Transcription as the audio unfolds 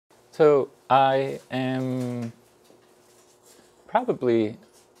So I am probably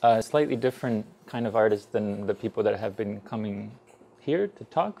a slightly different kind of artist than the people that have been coming here to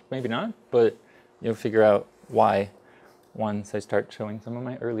talk. Maybe not, but you'll figure out why once I start showing some of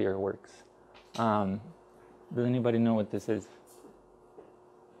my earlier works. Does anybody know what this is?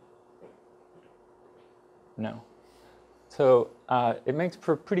 No. So it makes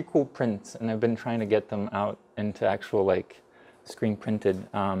for pretty cool prints, and I've been trying to get them out into actual like screen printed.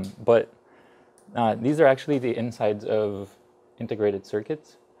 But these are actually the insides of integrated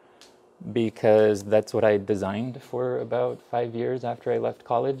circuits, because that's what I designed for about 5 years after I left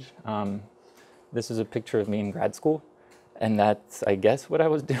college. This is a picture of me in grad school, and that's, I guess, what I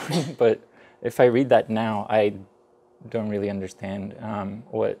was doing. But if I read that now, I don't really understand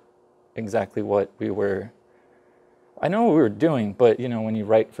exactly what we were. I know what we were doing, but you know, when you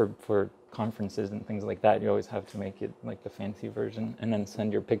write for conferences and things like that, you always have to make it like the fancy version and then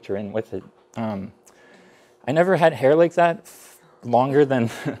send your picture in with it. I never had hair like that longer than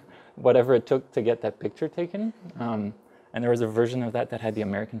whatever it took to get that picture taken. And there was a version of that that had the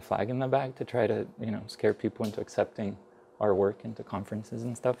American flag in the back to try to, you know, scare people into accepting our work into conferences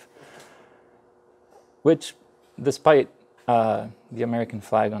and stuff. Which, despite the American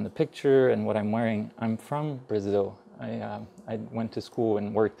flag on the picture and what I'm wearing, I'm from Brazil. I went to school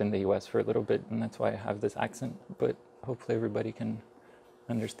and worked in the US for a little bit, and that's why I have this accent, but hopefully everybody can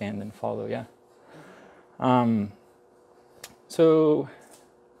understand and follow, yeah. So,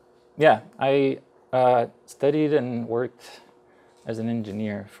 yeah, I studied and worked as an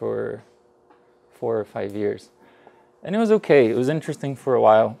engineer for 4 or 5 years. And it was okay, it was interesting for a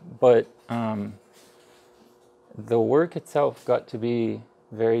while, but the work itself got to be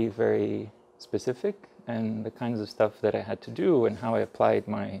very, very specific, and the kinds of stuff that I had to do and how I applied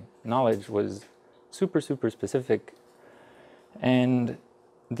my knowledge was super, super specific. And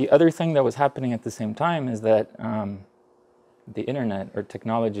the other thing that was happening at the same time is that the internet or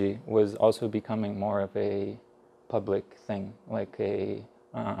technology was also becoming more of a public thing, like a,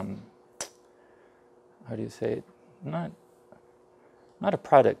 how do you say it? Not a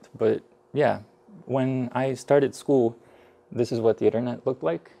product, but yeah. When I started school, this is what the internet looked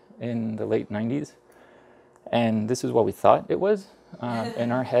like in the late 90s. And this is what we thought it was.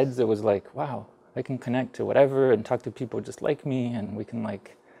 In our heads, it was like, wow, I can connect to whatever and talk to people just like me, and we can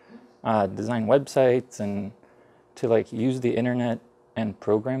like design websites, and to like use the internet and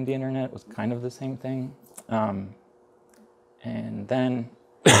program the internet was kind of the same thing. And then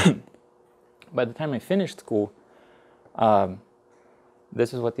by the time I finished school,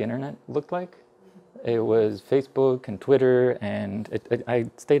 this is what the internet looked like. It was Facebook and Twitter, and I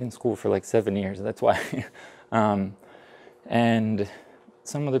stayed in school for like 7 years, that's why. And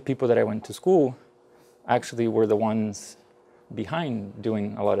some of the people that I went to school actually were the ones behind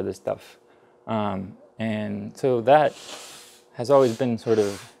doing a lot of this stuff. And so that has always been sort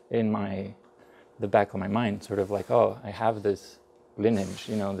of in the back of my mind, sort of like, oh, I have this lineage,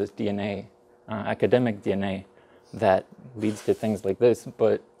 you know, this DNA, academic DNA that leads to things like this,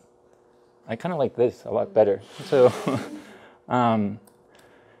 but I kind of like this a lot better. So,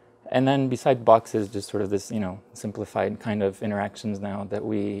 and then beside boxes, just sort of this, you know, simplified kind of interactions now that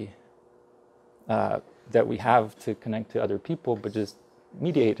we have to connect to other people, but just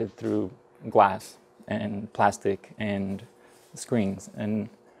mediated through glass and plastic and screens. And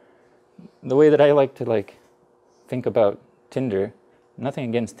the way that I like to like think about Tinder, nothing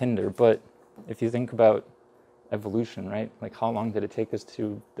against Tinder, but if you think about evolution, right? Like, how long did it take us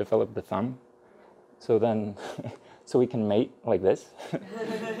to develop the thumb? So then, so we can mate like this.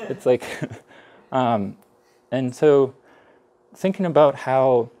 It's like, and so thinking about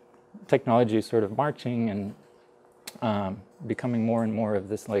how technology is sort of marching and becoming more and more of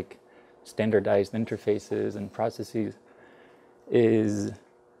this like standardized interfaces and processes is,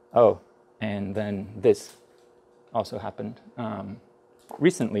 oh, and then this also happened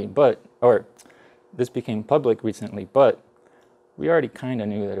recently, or this became public recently, but we already kind of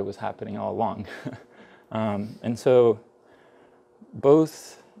knew that it was happening all along. And so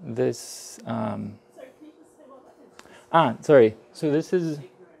both this... sorry, can you just say what that is? Sorry. So this is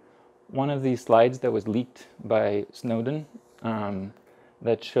one of these slides that was leaked by Snowden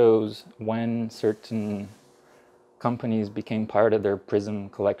that shows when certain companies became part of their PRISM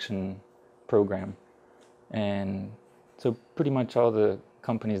collection program. And so pretty much all the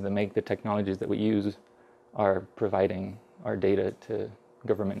companies that make the technologies that we use are providing our data to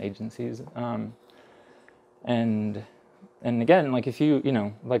government agencies. And again, like if you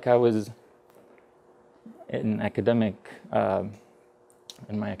know, like I was in my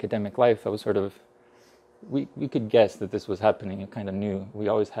academic life, I was sort of we could guess that this was happening. You kind of knew. We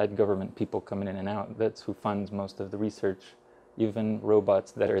always had government people coming in and out. That's who funds most of the research. Even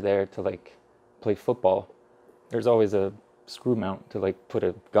robots that are there to like play football, there's always a screw mount to like put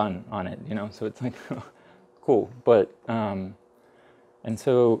a gun on it, you know. So it's like cool, but and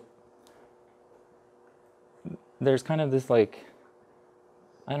so there's kind of this like,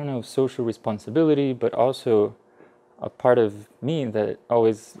 I don't know, social responsibility, but also a part of me that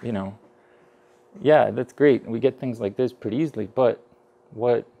always, you know, yeah, that's great. We get things like this pretty easily, but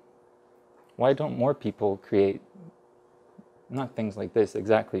why don't more people create, not things like this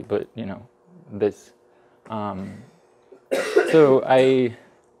exactly, but, you know, this. So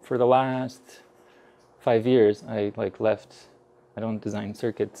for the last 5 years, I like left, I don't design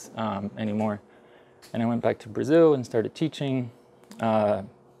circuits anymore. And I went back to Brazil and started teaching,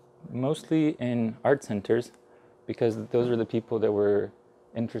 mostly in art centers, because those are the people that were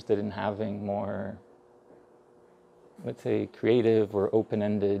interested in having more, let's say, creative or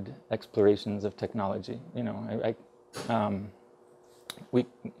open-ended explorations of technology. You know, I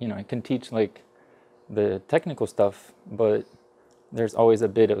can teach like the technical stuff, but there's always a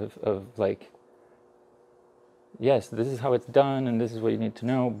bit of like, yes, this is how it's done and this is what you need to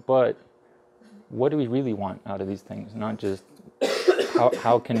know, but what do we really want out of these things? Not just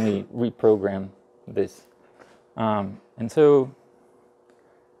how can we reprogram this? And so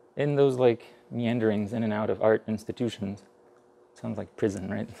in those like meanderings in and out of art institutions, sounds like prison,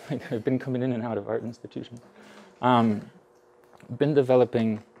 right? Like I've been coming in and out of art institutions. Been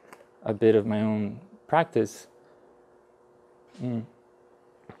developing a bit of my own practice.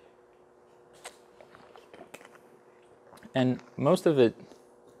 And most of it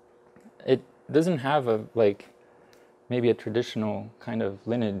doesn't have a like maybe a traditional kind of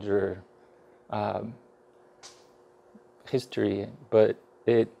lineage or history, but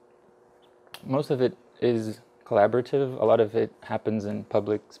most of it is collaborative. A lot of it happens in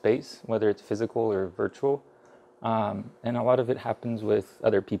public space, whether it's physical or virtual, and a lot of it happens with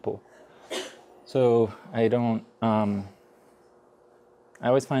other people. So I don't. I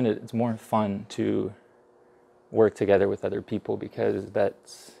always find it's more fun to work together with other people, because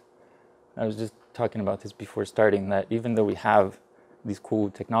I was just talking about this before starting, that even though we have these cool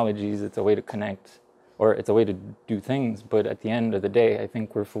technologies, it's a way to connect, or it's a way to do things, but at the end of the day, I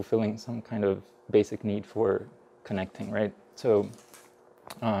think we're fulfilling some kind of basic need for connecting, right? So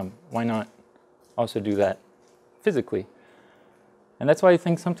why not also do that physically? And that's why I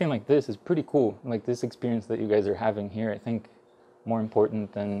think something like this is pretty cool. Like this experience that you guys are having here, I think more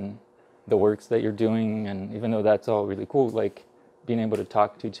important than the works that you're doing. And even though that's all really cool, like being able to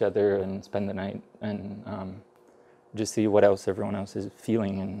talk to each other and spend the night and just see what else everyone else is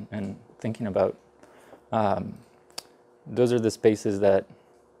feeling and thinking about. Those are the spaces that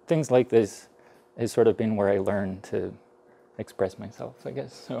things like this has sort of been where I learned to express myself, I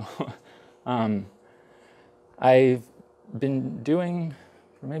guess. So I've been doing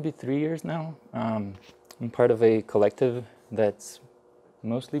for maybe 3 years now. I'm part of a collective that's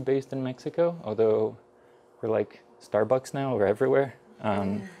mostly based in Mexico, although we're like Starbucks now, we're everywhere.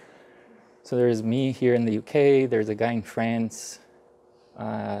 So there's me here in the UK, there's a guy in France,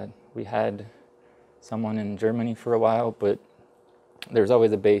 we had someone in Germany for a while, but there's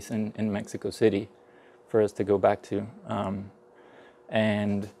always a base in Mexico City for us to go back to.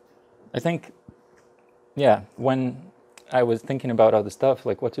 And I think, yeah, when I was thinking about all the stuff,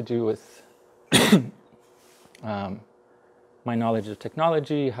 like what to do with my knowledge of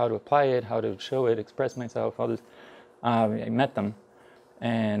technology, how to apply it, how to show it, express myself, all this, I met them,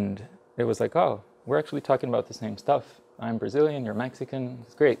 and it was like, oh, we're actually talking about the same stuff. I'm Brazilian, you're Mexican,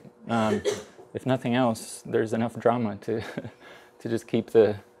 it's great. If nothing else, there's enough drama to to just keep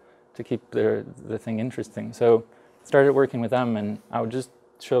the thing interesting. So started working with them, and I would just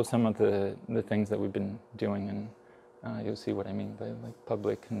show some of the things that we've been doing, and you'll see what I mean by like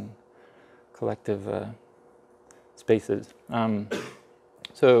public and collective spaces.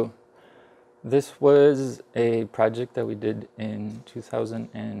 So this was a project that we did in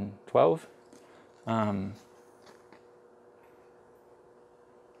 2012.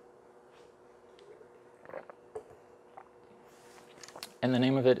 And the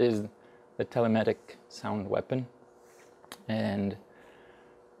name of it is the Telemetic Sound Weapon, and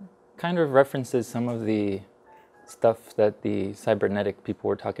kind of references some of the stuff that the cybernetic people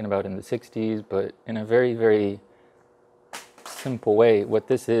were talking about in the 60s, but in a very, very simple way. What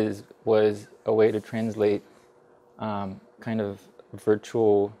this was a way to translate kind of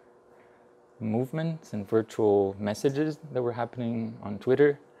virtual movements and virtual messages that were happening on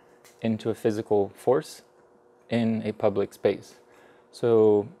Twitter into a physical force in a public space.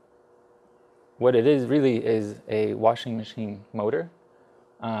 So what it is really is a washing machine motor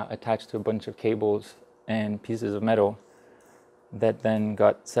attached to a bunch of cables and pieces of metal that then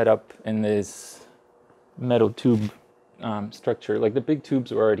got set up in this metal tube structure. Like the big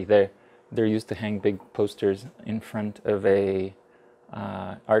tubes were already there. They're used to hang big posters in front of a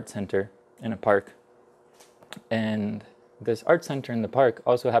art center in a park. And this art center in the park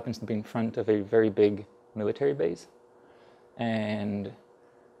also happens to be in front of a very big military base. And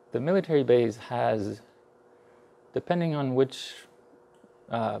the military base has, depending on which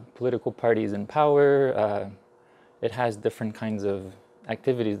political party is in power, it has different kinds of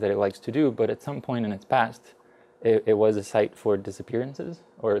activities that it likes to do, but at some point in its past, it was a site for disappearances,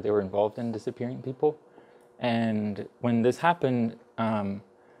 or they were involved in disappearing people. And when this happened,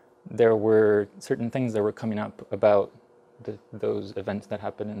 there were certain things that were coming up about those events that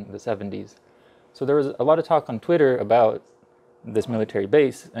happened in the 70s. So there was a lot of talk on Twitter about this military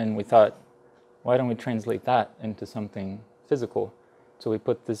base, and we thought, why don't we translate that into something physical? So we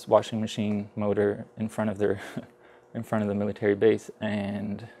put this washing machine motor in front of their in front of the military base,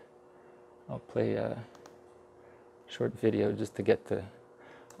 and I'll play a short video just to get the,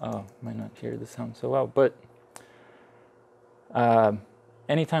 oh, might not hear the sound so well, but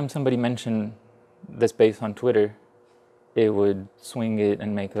anytime somebody mentioned this base on Twitter, it would swing it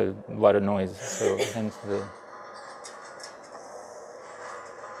and make a lot of noise, so hence the...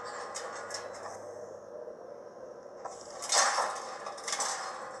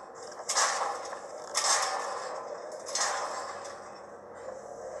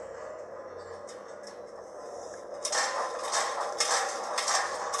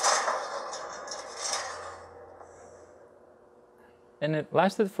 And it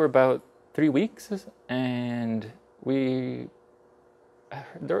lasted for about 3 weeks, and there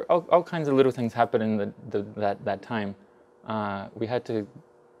were all kinds of little things happened in that time. We had to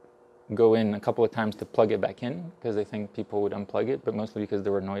go in a couple of times to plug it back in, because I think people would unplug it, but mostly because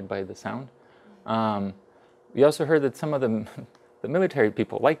they were annoyed by the sound. We also heard that some of the military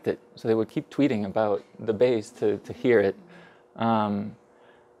people liked it, so they would keep tweeting about the base to hear it. And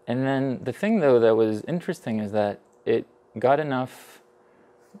then the thing, though, that was interesting is that it got enough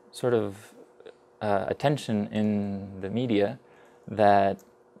sort of attention in the media that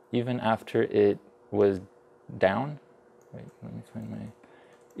even after it was down, wait, let me find my,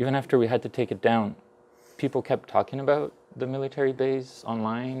 even after we had to take it down, people kept talking about the military base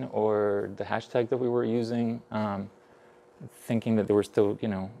online or the hashtag that we were using, thinking that they were still, you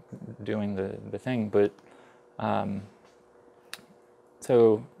know, doing the thing. But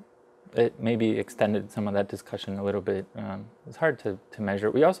so it maybe extended some of that discussion a little bit. It's hard to measure.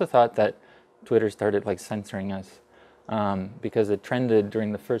 We also thought that Twitter started like censoring us because it trended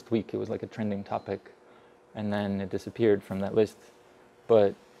during the first week. It was like a trending topic, and then it disappeared from that list.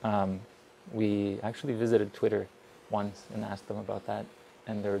 But we actually visited Twitter once and asked them about that,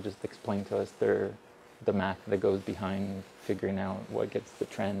 and they were just explaining to us the math that goes behind figuring out what gets the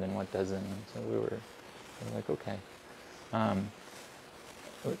trend and what doesn't. And so we were like, okay.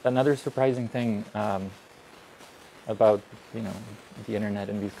 Another surprising thing about, you know, the internet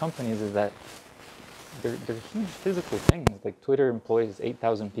and these companies is that they're huge physical things. Like Twitter employs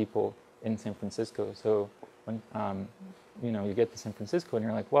 8,000 people in San Francisco. So when you know, you get to San Francisco and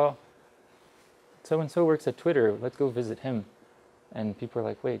you're like, well, so-and-so works at Twitter, let's go visit him. And people are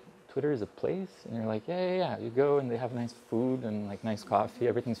like, wait, Twitter is a place? And you're like, yeah. You go and they have nice food and like nice coffee.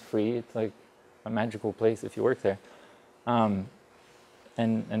 Everything's free. It's like a magical place if you work there.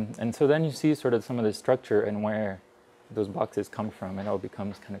 And so then you see sort of some of the structure and where those boxes come from. It all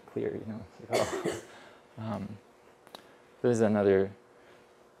becomes kind of clear, you know. It's like, oh. This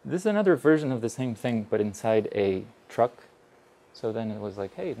is another version of the same thing, but inside a truck. So then it was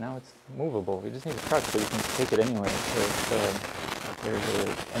like, hey, now it's movable. We just need a truck so you can take it anywhere. So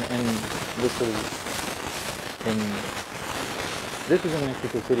and this was in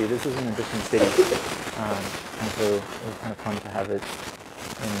Mexico City. This was in a different city, and so it was kind of fun to have it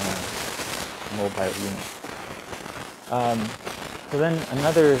in a mobile unit. So then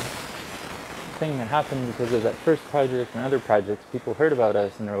another thing that happened because of that first project and other projects, people heard about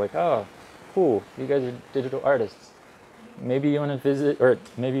us and they're like, oh, cool, you guys are digital artists. Maybe you want to visit, or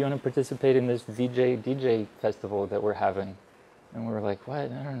maybe you want to participate in this DJ festival that we're having. And we were like, what? I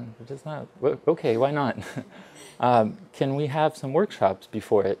don't know, just not. Okay, why not? Can we have some workshops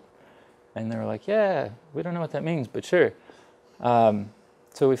before it? And they were like, yeah, we don't know what that means, but sure.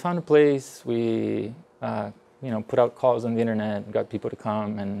 So we found a place. We, put out calls on the internet, got people to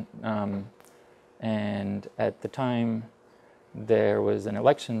come, and at the time, there was an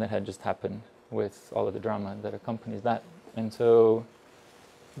election that had just happened with all of the drama that accompanies that. And so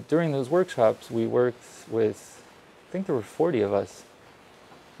during those workshops, we worked with, I think there were 40 of us,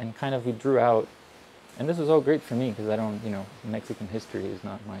 and kind of we drew out, and this was all great for me because I don't, Mexican history is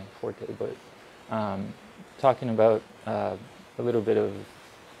not my forte, but talking about a little bit of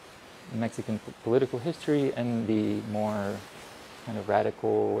Mexican political history and the more kind of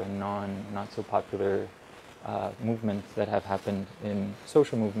radical and not so popular movements that have happened in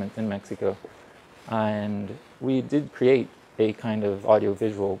social movements in Mexico. And we did create a kind of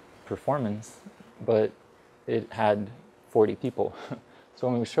audiovisual performance, but it had 40 people. So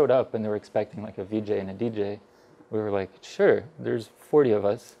when we showed up and they were expecting like a VJ and a DJ, we were like, sure, there's 40 of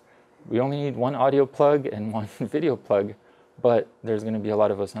us. We only need one audio plug and one video plug, but there's going to be a lot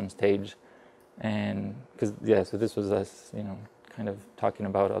of us on stage. And because, so this was us, kind of talking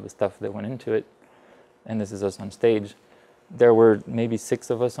about all the stuff that went into it. And this is us on stage. There were maybe 6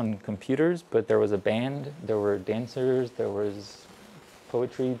 of us on computers, but there was a band, there were dancers, there was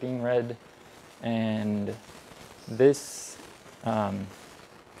poetry being read. And this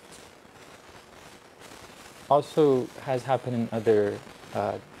also has happened in other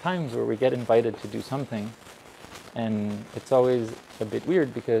times where we get invited to do something. And it's always a bit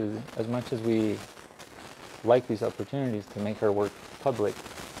weird because as much as we like these opportunities to make our work public,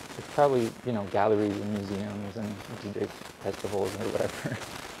 it's probably, galleries and museums and DJ festivals or whatever.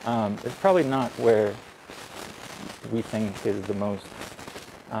 It's probably not where we think is the most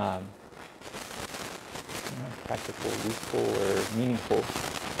practical, useful, or meaningful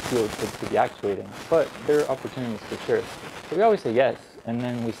field to be actuating. But there are opportunities for sure. So we always say yes, and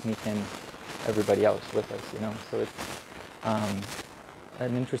then we sneak in everybody else with us, So it's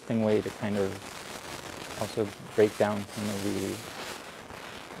an interesting way to kind of also break down some of the,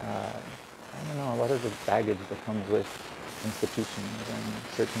 a lot of the baggage that comes with institutions and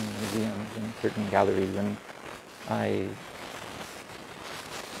certain museums and certain galleries. And I'm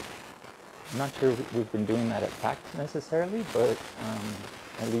not sure we've been doing that at FACT necessarily, but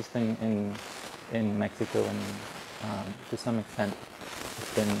at least in Mexico and to some extent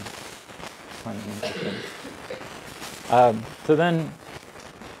it's been fun and interesting. So then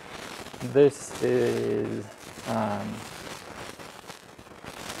this is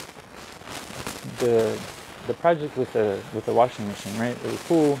the project with the washing machine, right? It was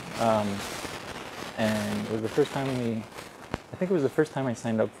cool, and it was the first time I think it was the first time I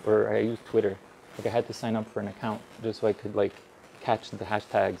signed up I used Twitter. Like I had to sign up for an account just so I could like catch the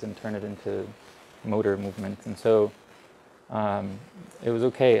hashtags and turn it into motor movements. And so it was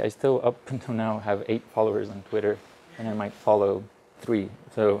okay. I still, up until now, have 8 followers on Twitter, and I might follow 3.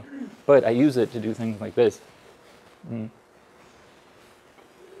 So, but I use it to do things like this.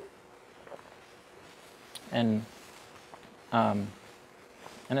 And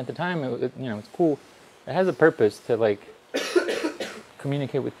at the time, it's cool. It has a purpose to like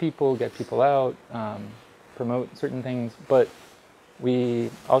communicate with people, get people out, promote certain things. But we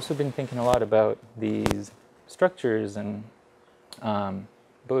also been thinking a lot about these structures and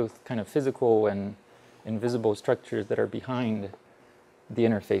both kind of physical and invisible structures that are behind the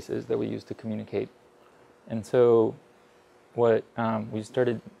interfaces that we use to communicate. And so what we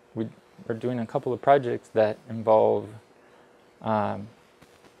are doing a couple of projects that involve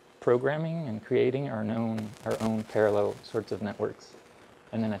programming and creating our own parallel sorts of networks,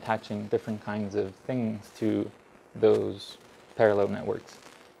 and then attaching different kinds of things to those parallel networks.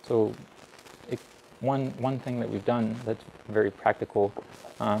 So one thing that we've done that's very practical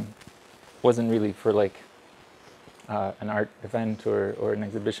wasn't really for like an art event or an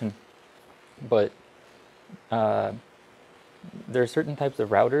exhibition, but there are certain types of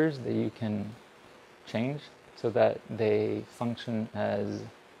routers that you can change so that they function as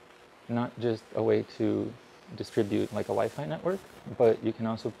not just a way to distribute like a Wi-Fi network, but you can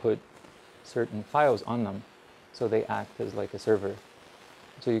also put certain files on them so they act as like a server.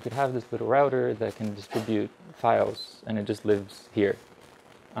 So you could have this little router that can distribute files and it just lives here.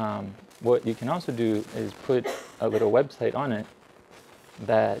 What you can also do is put a little website on it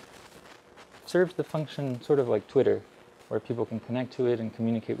that serves the function sort of like Twitter, where people can connect to it and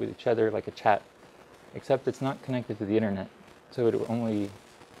communicate with each other like a chat, except it's not connected to the internet. So it will only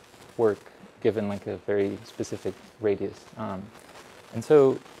work given like a very specific radius. And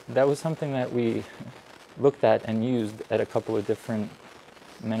so that was something that we looked at and used at a couple of different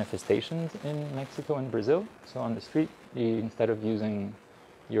manifestations in Mexico and Brazil. So on the street, instead of using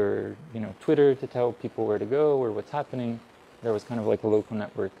your Twitter to tell people where to go or what's happening, there was kind of like a local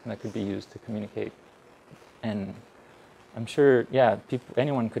network that could be used to communicate. And I'm sure,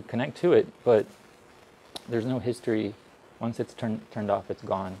 anyone could connect to it, but there's no history. Once it's turned off, it's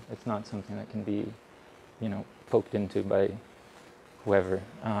gone. It's not something that can be, poked into by whoever.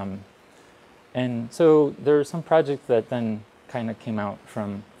 And so there are some projects that then kind of came out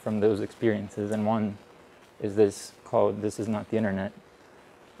from those experiences, and one is this called This Is Not the Internet,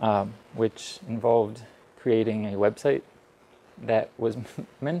 which involved creating a website that was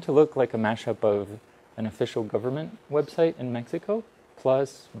meant to look like a mashup of an official government website in Mexico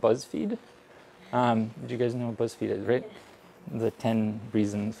plus BuzzFeed. Did you guys know what BuzzFeed is, right? The 10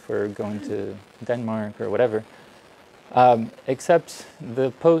 reasons for going to Denmark or whatever. Except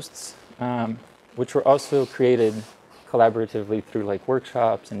the posts, which were also created collaboratively through like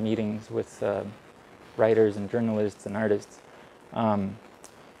workshops and meetings with writers and journalists and artists,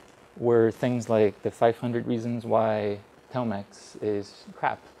 were things like the 500 reasons why Telmex is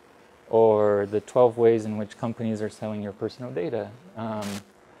crap, or the 12 ways in which companies are selling your personal data,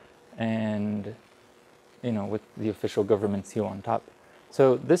 and with the official government seal on top.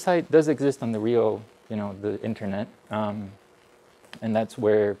 So this site does exist on the real, the internet, and that's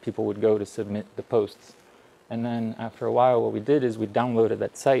where people would go to submit the posts. And then after a while, what we did is we downloaded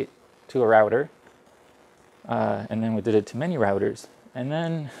that site to a router, and then we did it to many routers. And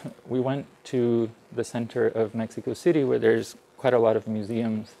then we went to the center of Mexico City, where there's quite a lot of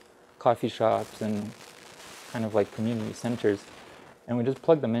museums, coffee shops, and kind of like community centers, and we just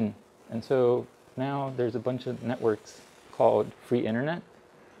plugged them in. And so now there's a bunch of networks called Free Internet,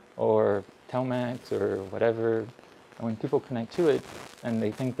 or Telmex, or whatever. And when people connect to it, and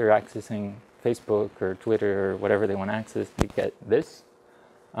they think they're accessing Facebook or Twitter or whatever they want to access, they get this.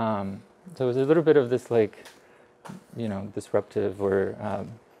 So it's a little bit of this like, disruptive or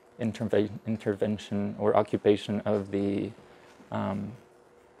intervention or occupation of the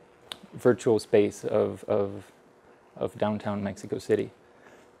virtual space of downtown Mexico City.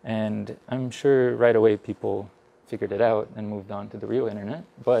 And I'm sure right away people figured it out and moved on to the real internet,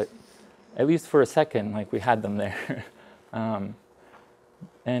 but at least for a second, like, we had them there.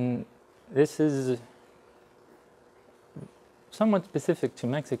 And this is somewhat specific to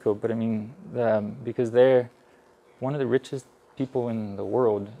Mexico, but I mean, because one of the richest people in the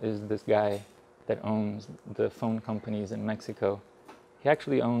world is this guy that owns the phone companies in Mexico. He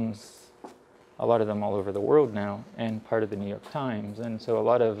actually owns a lot of them all over the world now, and part of the New York Times. And so a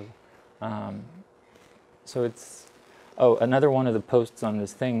lot of, another one of the posts on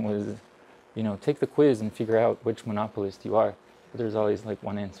this thing was, take the quiz and figure out which monopolist you are. But there's always like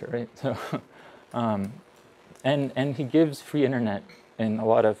one answer, right? So, and he gives free internet in a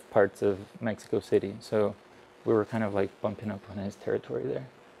lot of parts of Mexico City. So we were kind of like bumping up on his territory there.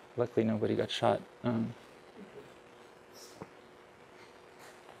 Luckily, nobody got shot.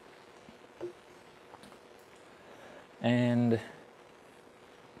 And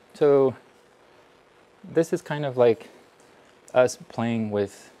so this is kind of like us playing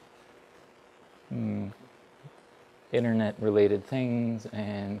with internet-related things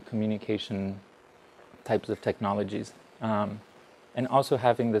and communication types of technologies, and also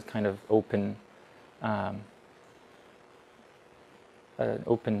having this kind of open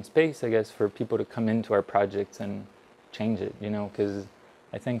space, I guess, for people to come into our projects and change it, because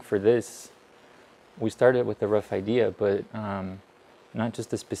I think for this, we started with a rough idea, but not just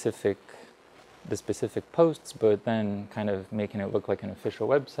the specific posts, but then kind of making it look like an official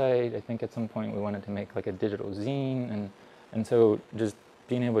website. I think at some point we wanted to make like a digital zine, and so just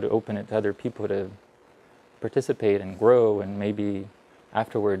being able to open it to other people to participate and grow, and maybe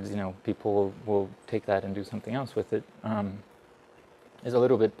afterwards, people will take that and do something else with it, is a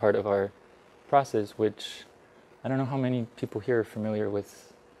little bit part of our process, which I don't know how many people here are familiar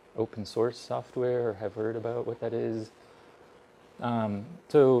with open source software or have heard about what that is.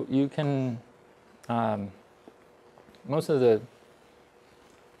 So you can, most of the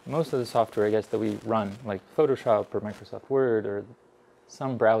software, I guess, that we run, like Photoshop or Microsoft Word or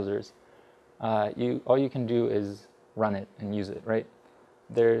some browsers, all you can do is run it and use it, right?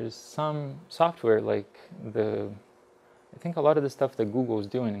 There's some software like I think a lot of the stuff that Google is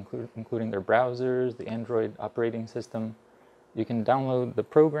doing, including their browsers, the Android operating system, you can download the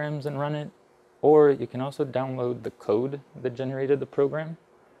programs and run it, or you can also download the code that generated the program,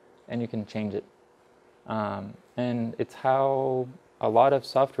 and you can change it. And it's how a lot of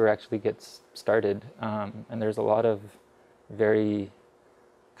software actually gets started, and there's a lot of very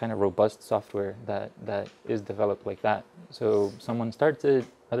kind of robust software that is developed like that. So someone starts it,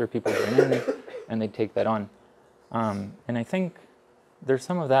 other people join in, and they take that on. And I think there's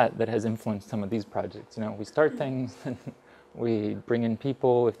some of that has influenced some of these projects. We start things, and we bring in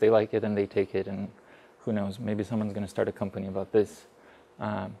people. If they like it, and they take it, and who knows, maybe someone's going to start a company about this.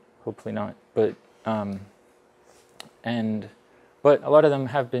 Hopefully not. But a lot of them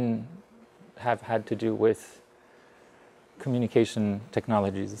have had to do with communication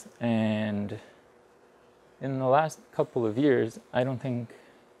technologies. And in the last couple of years, I don't think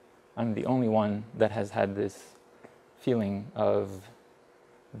I'm the only one that has had this feeling of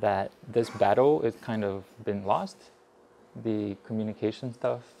that this battle has kind of been lost. The communication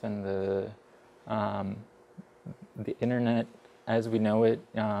stuff and the internet as we know it,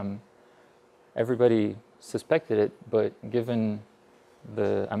 everybody suspected it, but given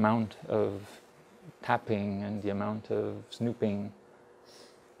the amount of tapping and the amount of snooping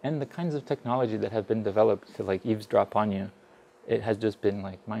and the kinds of technology that have been developed to like eavesdrop on you, it has just been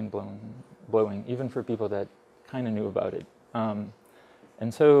like blowing, even for people that kind of knew about it.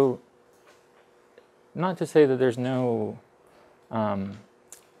 And so, not to say that there's no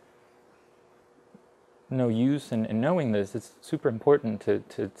use in knowing this. It's super important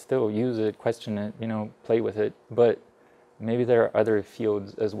to still use it, question it, play with it. But maybe there are other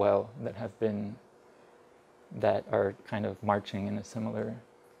fields as well that are kind of marching in a similar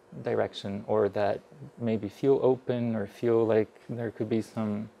direction, or that maybe feel open or feel like there could be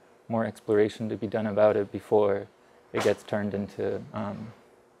some more exploration to be done about it before it gets turned into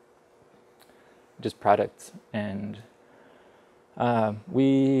just products. And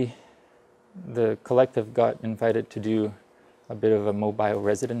the collective got invited to do a bit of a mobile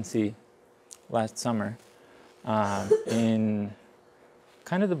residency last summer in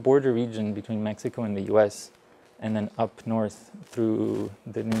kind of the border region between Mexico and the US, and then up north through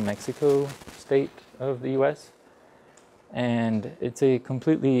the New Mexico state of the US. And it's a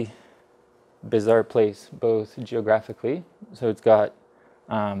completely bizarre place, both geographically. So it's got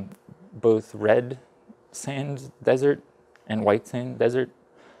both red sand desert and white sand desert.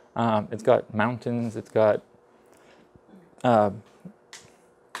 It's got mountains, it's got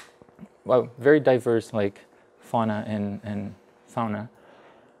very diverse like fauna and fauna.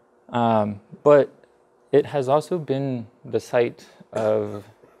 But it has also been the site of,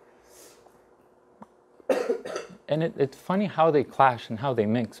 and it's funny how they clash and how they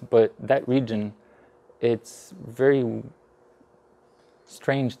mix, but that region, it's very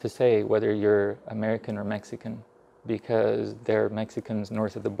strange to say whether you're American or Mexican, because there are Mexicans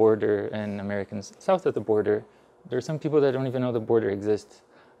north of the border and Americans south of the border. There are some people that don't even know the border exists.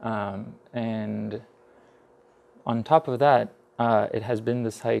 And on top of that, it has been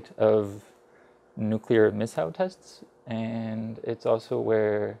the site of nuclear missile tests, and it's also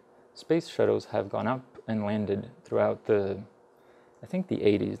where space shuttles have gone up and landed throughout I think the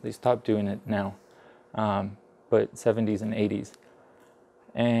 80s. They stopped doing it now, but 70s and 80s.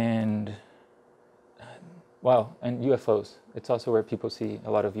 And and UFOs. It's also where people see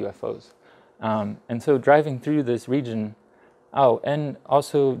a lot of UFOs. And so driving through this region, and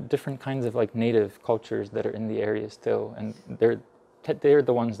also different kinds of like native cultures that are in the area still, and they're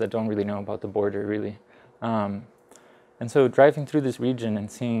the ones that don't really know about the border really. And so driving through this region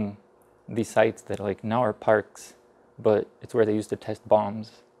and seeing these sites that like now are parks, but it's where they used to test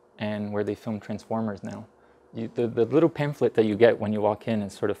bombs and where they film Transformers now. The little pamphlet that you get when you walk in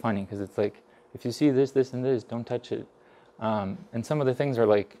is sort of funny, because it's like, if you see this, this, and this, don't touch it. And some of the things are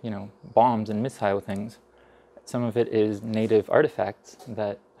like, bombs and missile things. Some of it is native artifacts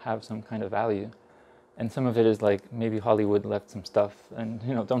that have some kind of value. And some of it is like, maybe Hollywood left some stuff and,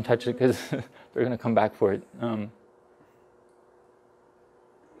 don't touch it because they're going to come back for it.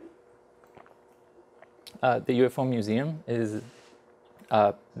 The UFO Museum is,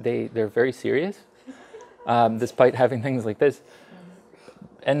 they're very serious, despite having things like this.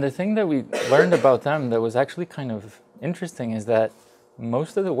 And the thing that we learned about them that was actually kind of interesting is that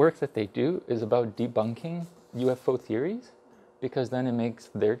most of the work that they do is about debunking UFO theories, because then it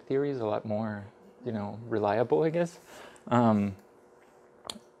makes their theories a lot more, reliable, I guess. And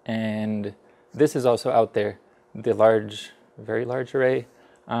this is also out there, the very large array,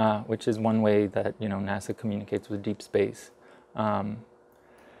 which is one way that, NASA communicates with deep space. And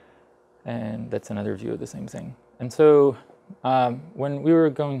that's another view of the same thing. And so when we were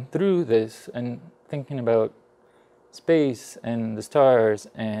going through this and thinking about space and the stars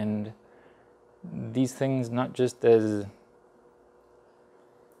and these things not just as,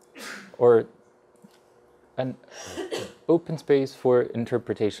 or an open space for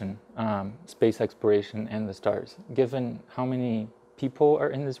interpretation, space exploration and the stars, given how many people are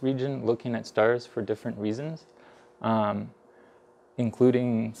in this region looking at stars for different reasons,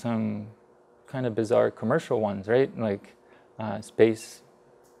 including some kind of bizarre commercial ones, right? Like space,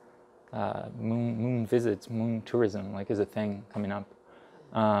 moon visits, moon tourism, like is a thing coming up,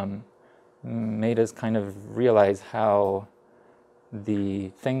 made us kind of realize how the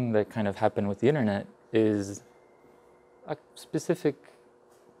thing that kind of happened with the internet is a specific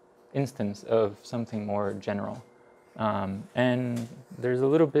instance of something more general. And there's a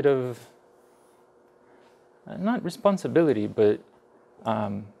little bit of, not responsibility, but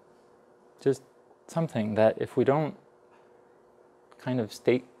just something that if we don't kind of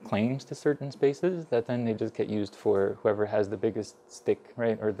state claims to certain spaces, that then they just get used for whoever has the biggest stick,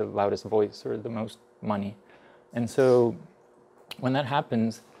 right, or the loudest voice, or the most money. And so when that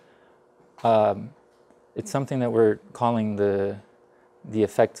happens, it's something that we're calling the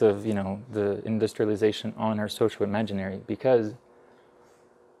effects of, the industrialization on our social imaginary. Because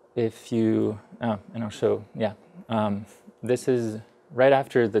if you, and I'll show, this is right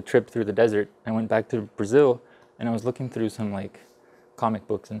after the trip through the desert. I went back to Brazil, and I was looking through some like comic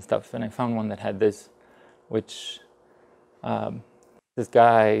books and stuff, and I found one that had this, which this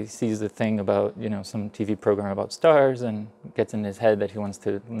guy sees a thing about, some TV program about stars, and gets in his head that he wants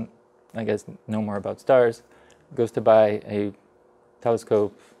to, I guess, know more about stars, goes to buy a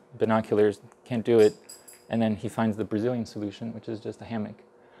telescope, binoculars, can't do it, and then he finds the Brazilian solution, which is just a hammock.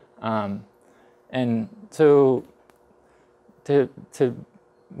 And so to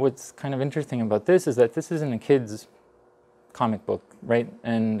what's kind of interesting about this is that this isn't a kid's comic book, right?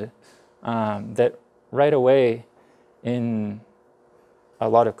 And that right away in a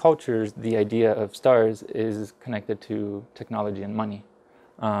lot of cultures, the idea of stars is connected to technology and money.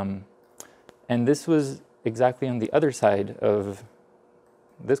 And this was exactly on the other side of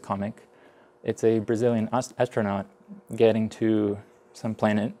this comic. It's a Brazilian astronaut getting to some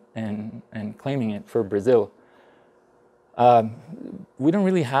planet and claiming it for Brazil. We don't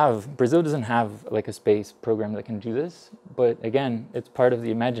really have, Brazil doesn't have like a space program that can do this, but again, it's part of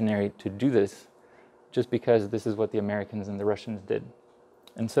the imaginary to do this, just because this is what the Americans and the Russians did.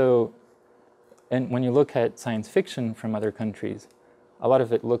 And so, and when you look at science fiction from other countries, a lot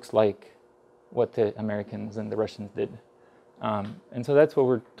of it looks like what the Americans and the Russians did. And so that's what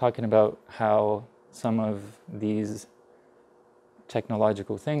we're talking about, how some of these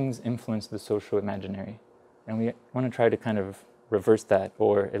technological things influence the social imaginary. And we want to try to kind of reverse that,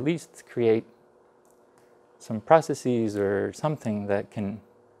 or at least create some processes or something that can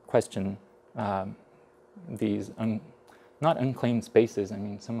question these not unclaimed spaces. I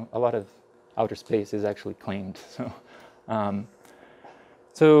mean, a lot of outer space is actually claimed.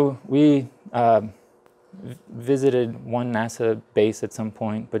 So we visited one NASA base at some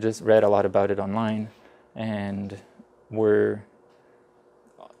point, but just read a lot about it online, and we're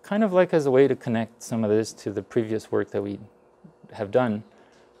kind of like as a way to connect some of this to the previous work that we have done.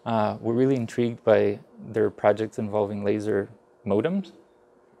 We're really intrigued by their projects involving laser modems.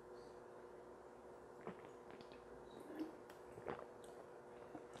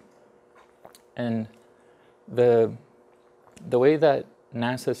 And the way that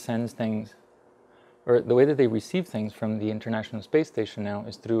NASA sends things, or the way that they receive things from the International Space Station now,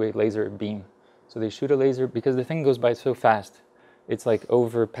 is through a laser beam. So they shoot a laser, because the thing goes by so fast. It's like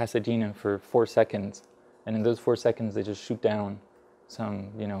over Pasadena for 4 seconds. And in those 4 seconds, they just shoot down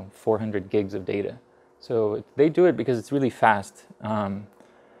some, 400 gigs of data. So they do it because it's really fast.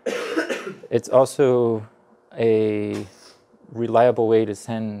 It's also a reliable way to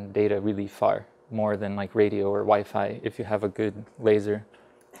send data really far, more than like radio or Wi-Fi, if you have a good laser.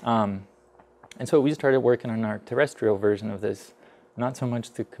 And so we started working on our terrestrial version of this, not so much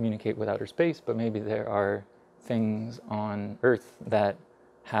to communicate with outer space, but maybe there are things on Earth that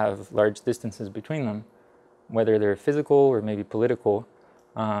have large distances between them, whether they're physical or maybe political.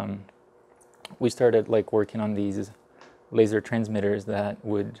 We started like working on these laser transmitters that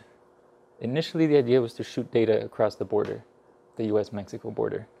would, initially the idea was to shoot data across the border, the US-Mexico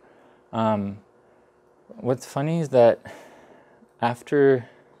border. What's funny is that after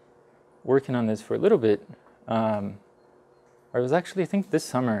working on this for a little bit, I was actually, I think this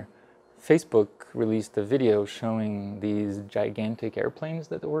summer, Facebook released a video showing these gigantic airplanes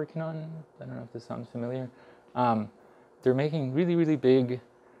that they're working on. I don't know if this sounds familiar. They're making really, really big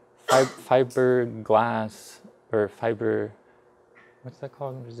fiberglass, or fiber, what's that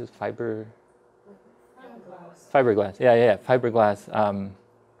called? Is this fiberglass? Fiberglass, yeah, fiberglass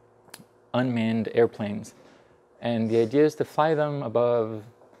unmanned airplanes. And the idea is to fly them above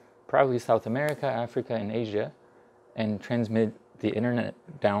probably South America, Africa, and Asia, and transmit the internet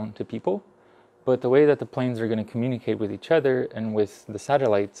down to people. But the way that the planes are going to communicate with each other and with the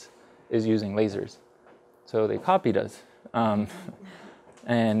satellites is using lasers. So they copied us, and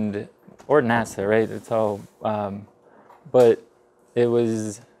or NASA, right? It's all, but it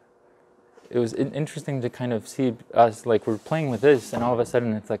was interesting to kind of see us, like, we're playing with this, and all of a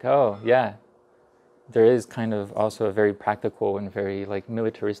sudden it's like, oh yeah, there is kind of also a very practical and very like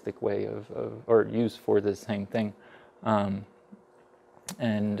militaristic way of or use for the same thing.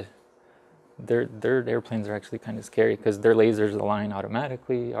 And their airplanes are actually kind of scary because their lasers align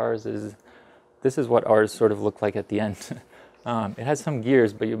automatically. This is what ours sort of look like at the end. It has some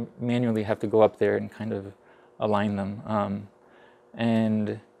gears, but you manually have to go up there and kind of align them.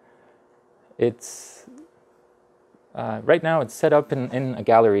 And it's right now it's set up in a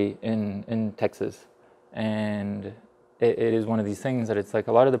gallery in Texas, and it is one of these things that it's like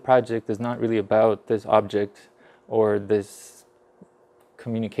a lot of the project is not really about this object or this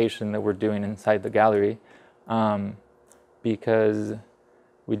communication that we're doing inside the gallery, because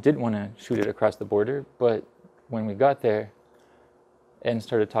we did want to shoot it across the border, but when we got there and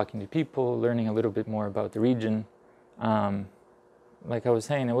started talking to people, learning a little bit more about the region, like I was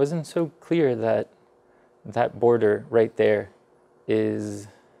saying, it wasn't so clear that that border right there is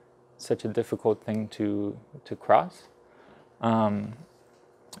such a difficult thing to cross.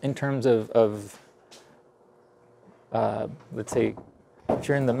 In terms of let's say, if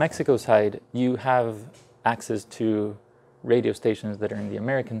you're in the Mexico side, you have access to radio stations that are in the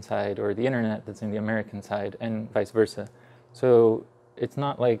American side, or the internet that's in the American side, and vice versa. So it's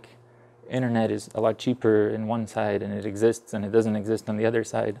not like internet is a lot cheaper in one side and it exists and it doesn't exist on the other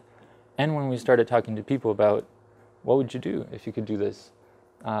side. And when we started talking to people about what would you do if you could do this,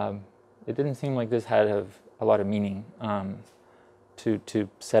 it didn't seem like this had a lot of meaning to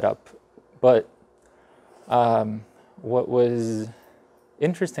set up. But what was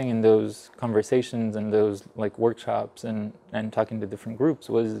interesting in those conversations and those like workshops and talking to different groups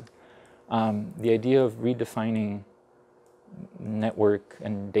was the idea of redefining network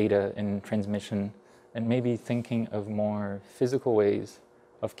and data and transmission, and maybe thinking of more physical ways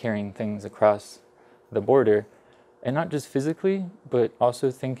of carrying things across the border, and not just physically, but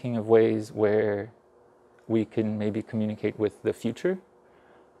also thinking of ways where we can maybe communicate with the future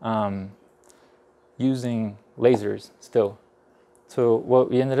using lasers still. So what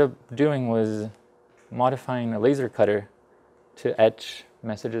we ended up doing was modifying a laser cutter to etch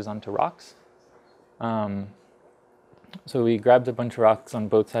messages onto rocks. So we grabbed a bunch of rocks on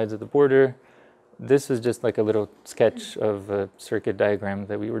both sides of the border. This is just like a little sketch of a circuit diagram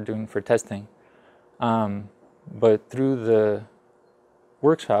that we were doing for testing. But through the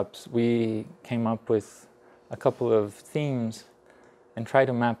workshops, we came up with a couple of themes and tried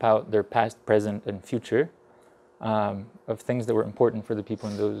to map out their past, present, and future of things that were important for the people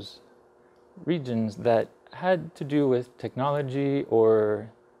in those regions that had to do with technology or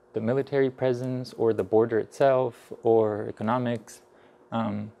the military presence or the border itself or economics.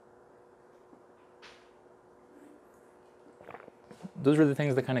 Those were the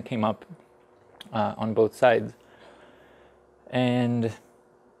things that kind of came up on both sides. And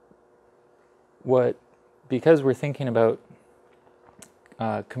because we're thinking about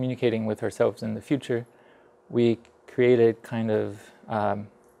communicating with ourselves in the future, we created kind of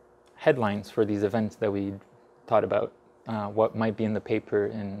headlines for these events that we thought about, what might be in the paper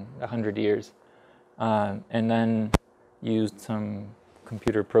in 100 years, and then used some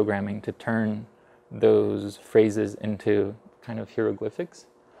computer programming to turn those phrases into kind of hieroglyphics.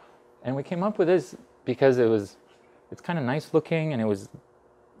 And we came up with this because it's kind of nice looking, and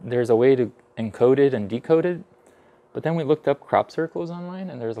there's a way to encode it and decode it. But then we looked up crop circles online,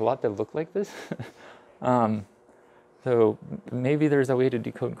 and there's a lot that look like this. So maybe there's a way to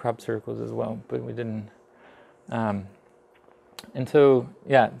decode crop circles as well, but we didn't. And so,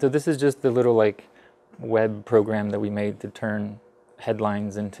 yeah, so this is just the little like web program that we made to turn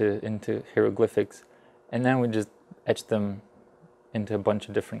headlines into hieroglyphics. And then we just etched them into a bunch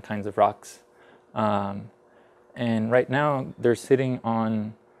of different kinds of rocks. And right now they're sitting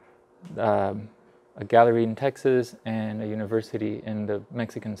on a gallery in Texas and a university in the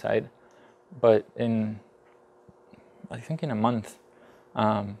Mexican side. But I think in a month,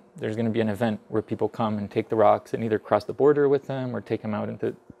 there's going to be an event where people come and take the rocks and either cross the border with them or take them out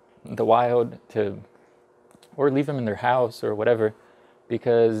into the wild or leave them in their house or whatever,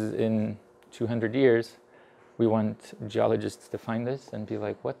 because in 200 years, we want geologists to find this and be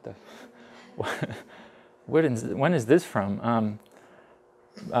like, what the, when is this from?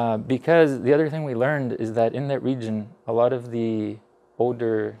 Because the other thing we learned is that in that region, a lot of the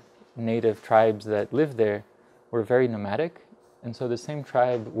older native tribes that lived there were very nomadic. And so the same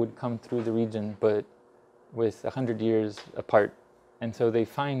tribe would come through the region, but with 100 years apart. And so they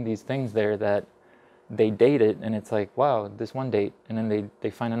find these things there that they date it, and it's like, wow, this one date. And then they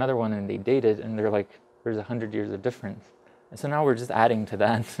find another one and they date it, and they're like, there's 100 years of difference. And so now we're just adding to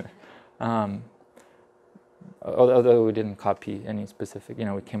that. Although we didn't copy any specific,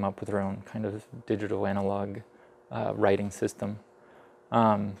 we came up with our own kind of digital analog writing system.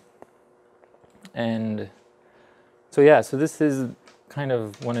 And so yeah, so this is kind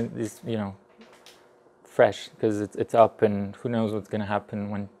of one of these, fresh because it's up, and who knows what's going to happen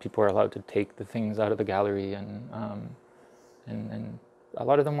when people are allowed to take the things out of the gallery, and a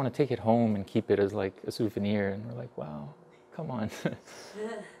lot of them want to take it home and keep it as like a souvenir, and we're like, wow, come on.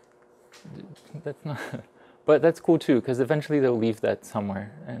 That's not, but that's cool too, because eventually they'll leave that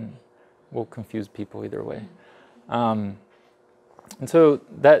somewhere and we'll confuse people either way. And so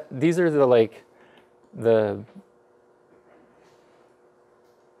these are the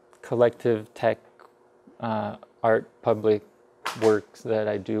collective tech art public works that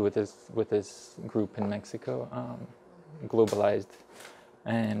I do with this group in Mexico, globalized.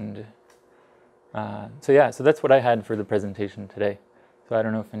 And so that's what I had for the presentation today. So I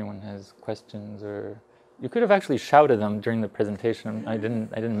don't know if anyone has questions, or you could have actually shouted them during the presentation. I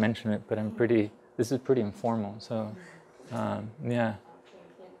didn't mention it, but this is pretty informal. So yeah.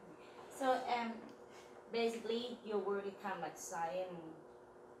 So basically your work is kind of like science,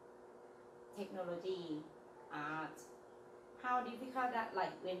 technology, art. How do you pick out that,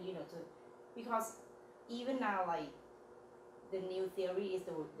 like, when because even now, like, the new theory is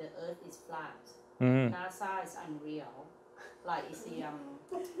the Earth is flat. Mm-hmm. NASA is unreal. Like, it's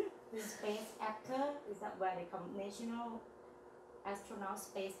the space actor. Is that where they come? National astronaut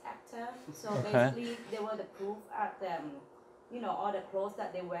space actor. So basically, they were the proof at all the clothes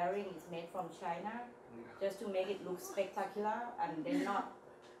that they're wearing is made from China, just to make it look spectacular, and they're not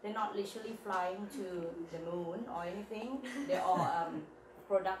literally flying to the moon or anything. They're all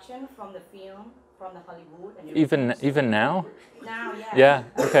production from the film, from the Hollywood. And even now? Now, yeah. Yeah,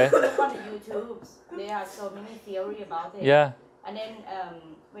 okay. Look on the YouTubes. There are so many theory about it. Yeah. And then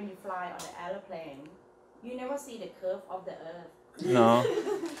when you fly on the airplane, you never see the curve of the Earth. No.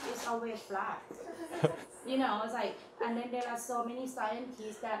 It's always flat. It's like, and then there are so many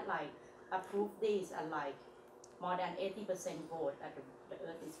scientists that like approve this, and like more than 80% vote that the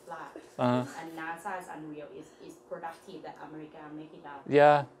Earth is flat. And NASA is unreal. It's productive that America make it out.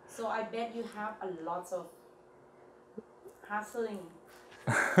 Yeah. So I bet you have a lot of hustling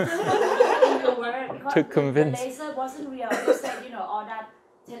in your work. To convince. The laser wasn't real. You said, all that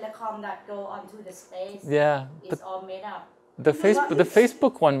telecom that go onto the space. Yeah. It's all made up. The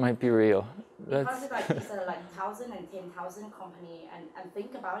Facebook one might be real. Because it's a 1,000 and 10,000 company, and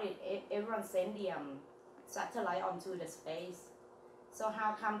think about it. Everyone send the satellite onto the space. So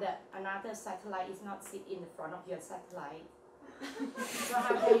how come that another satellite is not sit in the front of your satellite? So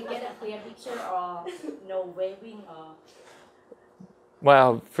how can you get a clear picture, or no waving, or?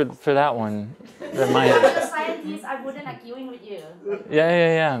 Wow, for that one, that might. The scientists, I wouldn't arguing with you.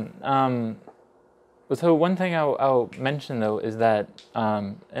 Yeah. So one thing I'll mention though is that,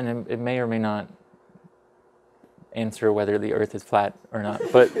 and it may or may not answer whether the Earth is flat or not,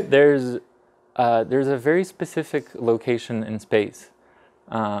 but there's a very specific location in space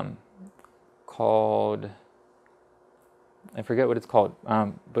called, I forget what it's called,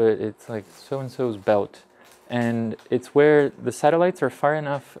 but it's like so-and-so's belt. And it's where the satellites are far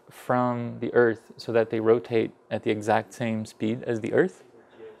enough from the Earth so that they rotate at the exact same speed as the Earth.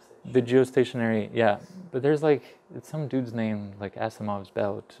 The geostationary, yeah. But there's it's some dude's name, like Asimov's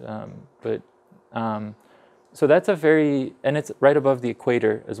belt. So that's and it's right above the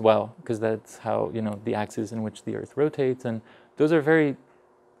equator as well, because that's how, the axis in which the Earth rotates. And those are very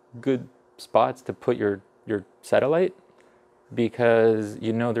good spots to put your satellite, because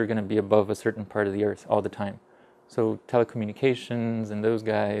they're going to be above a certain part of the Earth all the time. So telecommunications and those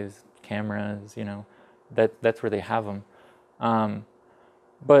guys, cameras, that's where they have them.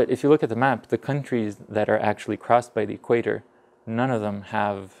 But if you look at the map, the countries that are actually crossed by the equator, none of them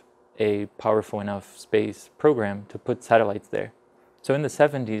have a powerful enough space program to put satellites there. So in the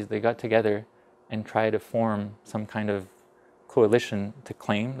 70s, they got together and tried to form some kind of coalition to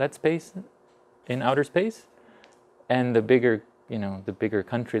claim that space in outer space. And the bigger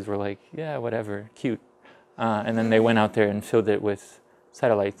countries were like, yeah, whatever, cute. And then they went out there and filled it with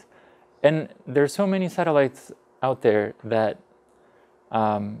satellites. And there's so many satellites out there that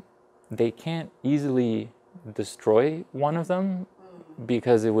they can't easily destroy one of them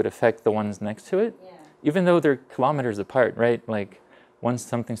because it would affect the ones next to it, even though they're kilometers apart, right? Like, once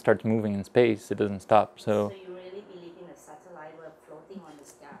something starts moving in space, it doesn't stop. So you really believe in a satellite were floating on the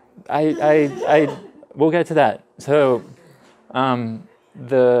sky? We'll get to that. So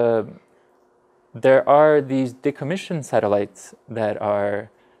there are these decommissioned satellites that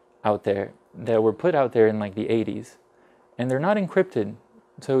are out there, that were put out there in the 80s, and they're not encrypted,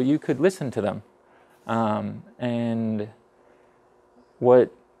 so you could listen to them. And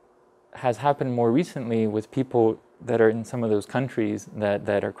what has happened more recently with people that are in some of those countries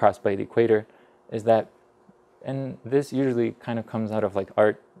that are crossed by the equator is that, and this usually kind of comes out of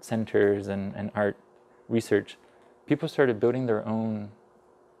art centers and art research, people started building their own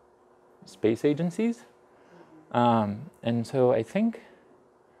space agencies. And so I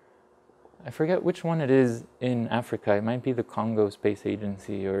forget which one it is in Africa. It might be the Congo Space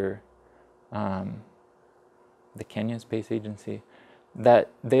Agency or the Kenya Space Agency, that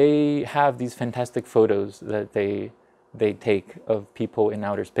they have these fantastic photos that they take of people in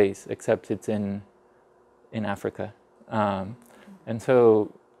outer space, except it's in Africa. And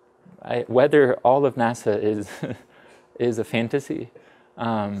so whether all of NASA is a fantasy,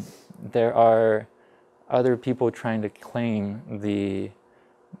 there are other people trying to claim the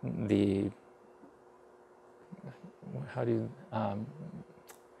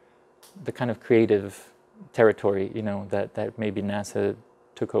kind of creative territory, that maybe NASA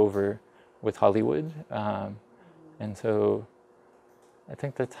took over with Hollywood. And so I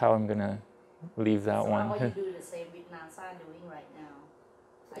think that's how I'm gonna leave that one. How you do the same with NASA doing right now?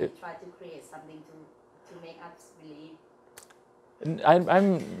 Like you try to create something to make us believe.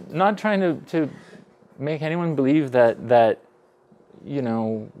 I'm not trying to make anyone believe that we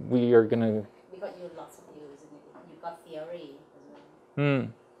are gonna. Because you lots of views, isn't it? You got theory as well.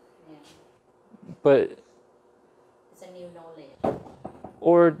 Yeah. But it's a new knowledge.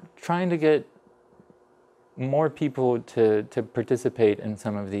 Or trying to get more people to participate in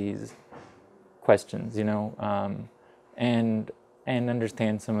some of these questions, and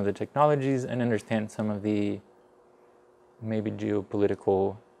understand some of the technologies and understand some of the maybe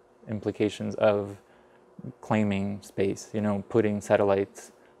geopolitical implications of claiming space, putting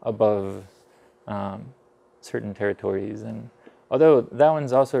satellites above certain territories. And although that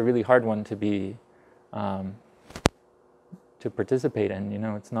one's also a really hard one to be to participate in,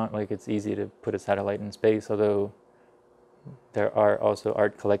 it's not like it's easy to put a satellite in space, although there are also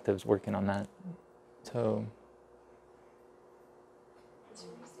art collectives working on that. So it's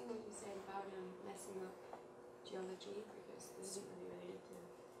interesting what you say about messing up geology, because this isn't really related to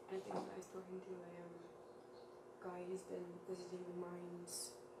anything. I was talking to a guy who's been visiting the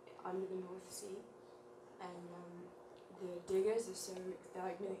mines under the North Sea, and the diggers are so, they're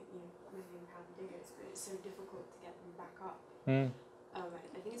like million-pound diggers, but it's so difficult to get them back up. I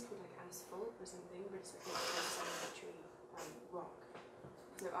think it's called like asphalt or something, but it's like a sedimentary rock.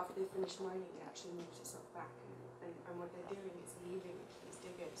 So after they finish mining, it actually moves itself back, and what they're doing is leaving these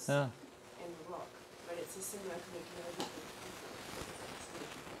diggers in the rock. But it's a similar kind of geology thing.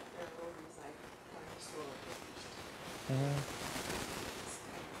 There are all these like dinosaur.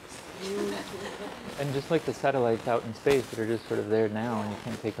 And just like the satellites out in space that are just sort of there now and you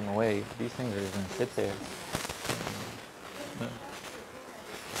can't take them away, these things are just going to sit there.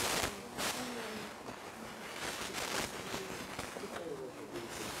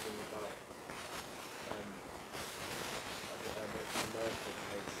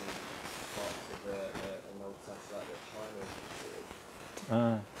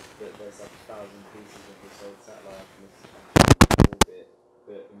 There's like 1,000 pieces of this old satellite in orbit,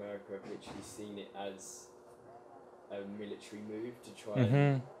 but America have literally seen it as a military move to try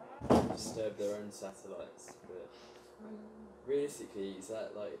and disturb their own satellites. But realistically, is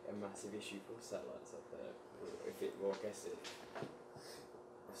that like a massive issue for satellites up there? If it, well, I guess it.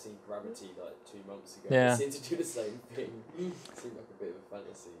 I've seen Gravity like 2 months ago. Yeah. It seemed to do the same thing. It seemed like a bit of a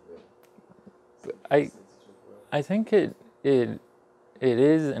fantasy, but I think it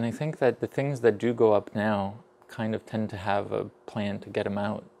is, and I think that the things that do go up now kind of tend to have a plan to get them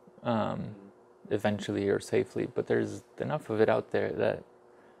out eventually or safely. But there's enough of it out there that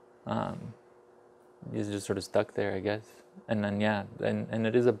is just sort of stuck there, I guess. And then and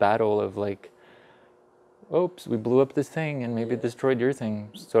it is a battle of like, oops, we blew up this thing and maybe it destroyed your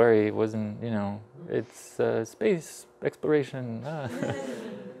thing. Sorry, it wasn't. It's space exploration.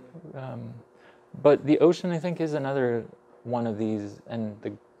 But the ocean, I think, is another one of these, and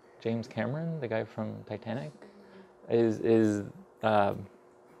the James Cameron, the guy from Titanic, is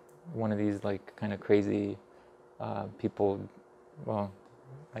one of these like kind of crazy people. Well,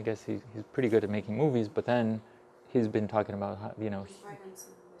 I guess he's pretty good at making movies, but then he's been talking about how,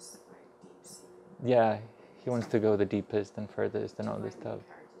 yeah, he wants to go the deepest and furthest and all this stuff.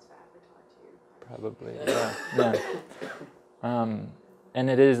 Probably, yeah. And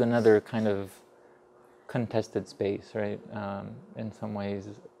it is another kind of contested space, right? In some ways,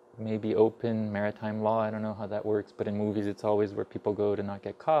 maybe open maritime law. I don't know how that works, but in movies, it's always where people go to not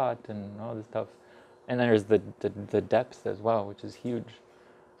get caught and all this stuff. And then there's the depth as well, which is huge.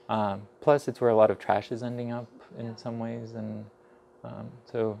 Plus, it's where a lot of trash is ending up in some ways, and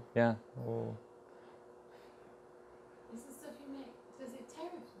so yeah. We'll, is the stuff you make, does it scale?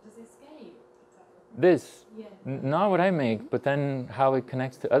 this, Yeah. not what I make, but then how it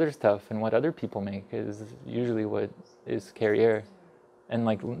connects to other stuff and what other people make is usually what is carrier. And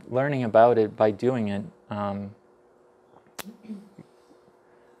like learning about it by doing it,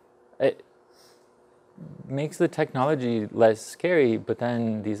 it makes the technology less scary, but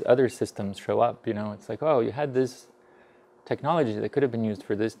then these other systems show up, you know, it's like, oh, you had this technology that could have been used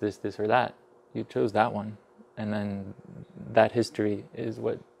for this, this, or that. You chose that one. And then that history is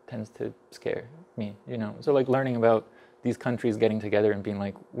what tends to scare me, you know. So like learning about these countries getting together and being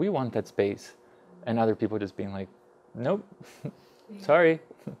like, we want that space. And other people just being like, nope, sorry.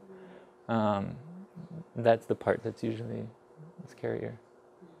 That's the part that's usually scarier.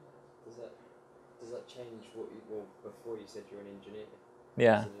 Does that change what you, well, before you said you're an engineer?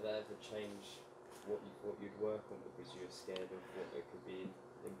 Yeah. So did that ever change what you'd work on because you were scared of what it could be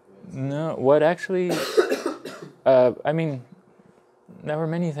influenced? No, what actually, I mean, there were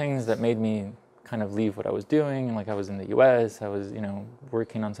many things that made me kind of leave what I was doing. And like I was in the US, I was, you know,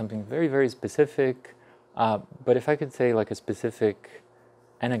 working on something very, very specific. But if I could say like a specific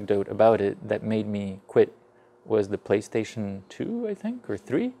anecdote about it that made me quit was the PlayStation 2, I think, or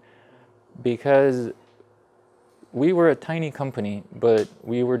 3. Because we were a tiny company, but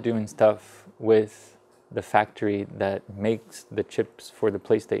we were doing stuff with the factory that makes the chips for the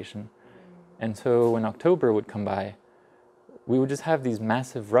PlayStation. And so when October would come by, we would just have these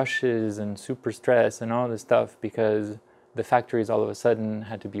massive rushes and super stress and all this stuff because the factories all of a sudden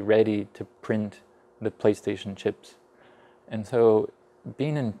had to be ready to print the PlayStation chips. And so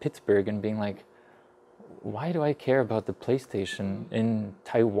being in Pittsburgh and being like, why do I care about the PlayStation in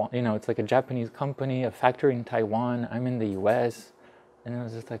Taiwan? You know, it's like a Japanese company, a factory in Taiwan. I'm in the US. And it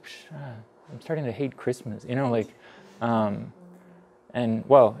was just like, I'm starting to hate Christmas, you know, like, and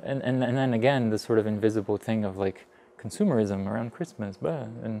well, and then again, the sort of invisible thing of like consumerism around Christmas.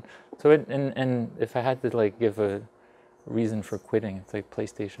 And so and if I had to like give a reason for quitting, it's like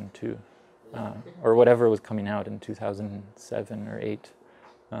PlayStation 2 or whatever was coming out in 2007 or 8.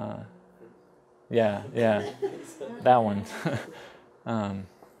 Yeah, that one. Is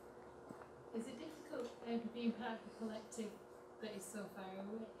it difficult being part of a collective that is so far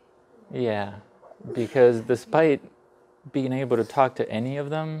away? Yeah, because despite being able to talk to any of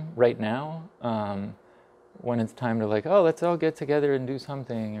them right now, when it's time to like, oh, let's all get together and do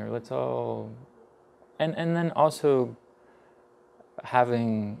something, or let's all, and then also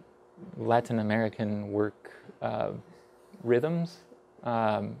having Latin American work rhythms.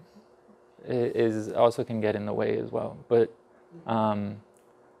 Is also can get in the way as well, but but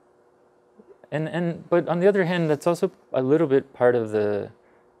on the other hand, that's also a little bit part of the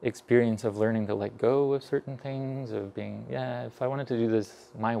experience of learning to let go of certain things, of being, yeah, if I wanted to do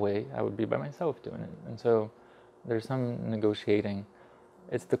this my way, I would be by myself doing it. And so there's some negotiating.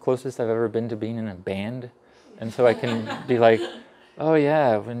 It's the closest I've ever been to being in a band, and so I can be like, oh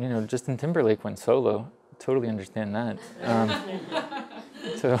yeah, when, you know, Justin Timberlake went solo, totally understand that.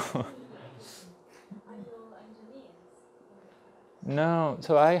 So. No,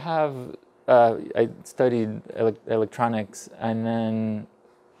 so I have, I studied electronics, and then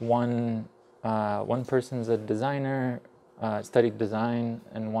one person's a designer, studied design,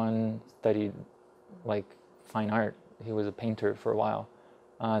 and one studied like fine art. He was a painter for a while.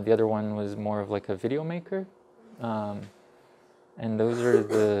 The other one was more of like a video maker. And those are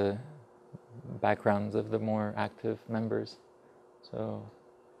the backgrounds of the more active members. So,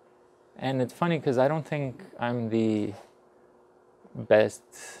 and it's funny because I don't think I'm the best,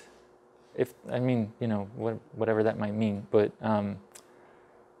 if I mean, you know, whatever that might mean, but I'm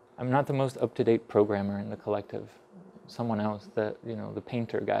not the most up-to-date programmer in the collective. Someone else, that, you know, the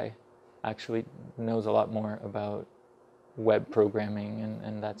painter guy, actually knows a lot more about web programming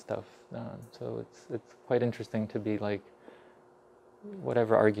and that stuff. So it's quite interesting to be like,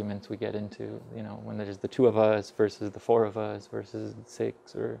 whatever arguments we get into, you know, when there's the 2 of us versus the 4 of us versus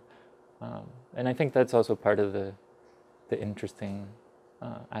 6, or and I think that's also part of the interesting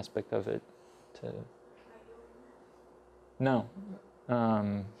aspect of it. No,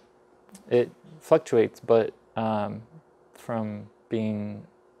 it fluctuates, but from being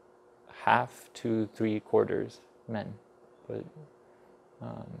half to 3/4 men, but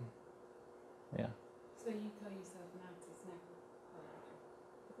yeah. So you call yourself an artist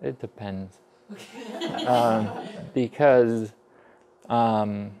now? It depends. Because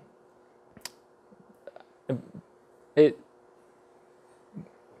it,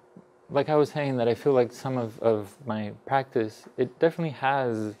 like I was saying, that I feel like some of my practice, it definitely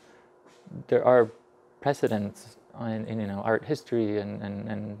has, there are precedents in you know, art history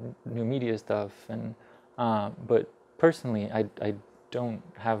and new media stuff, and but personally I don't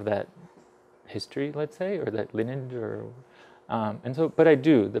have that history, let's say, or that lineage, or and so. But I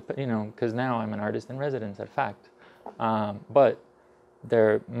do, because now I'm an artist in residence at FACT. But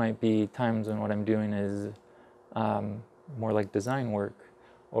there might be times when what I'm doing is more like design work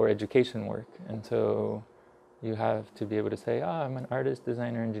or education work, and so you have to be able to say, I'm an artist,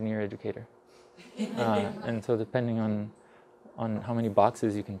 designer, engineer, educator. And so depending on how many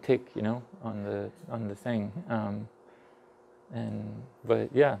boxes you can tick, on the thing. But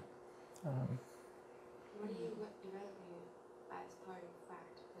yeah. What are you developing as part of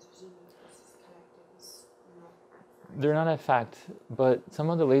FACT? Because presumably this collective is not at FACT. They're not at FACT, but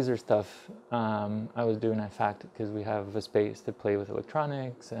some of the laser stuff I was doing at FACT because we have a space to play with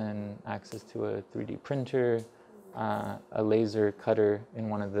electronics and access to a 3D printer, a laser cutter in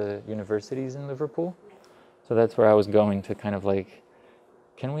one of the universities in Liverpool. So that's where I was going to kind of like,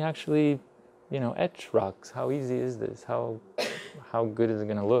 can we actually, etch rocks? How easy is this? How good is it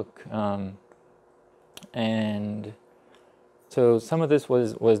going to look? And so some of this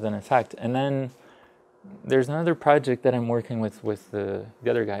was then a FACT. And then there's another project that I'm working with the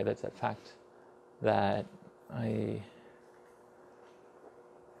other guy that's at FACT that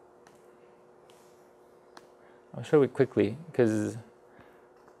I'll show it quickly because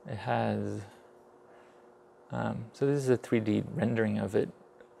it has, so this is a 3D rendering of it,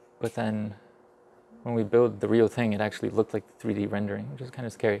 but then when we build the real thing, it actually looked like the 3D rendering, which is kind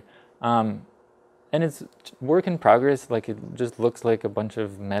of scary. And it's work in progress, like it just looks like a bunch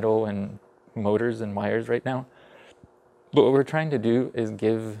of metal and motors and wires right now. But what we're trying to do is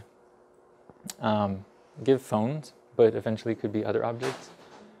give phones, but eventually could be other objects,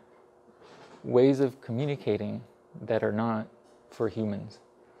 ways of communicating that are not for humans.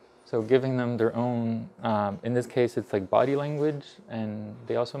 So giving them their own, in this case it's like body language, and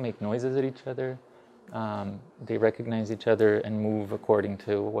they also make noises at each other. They recognize each other and move according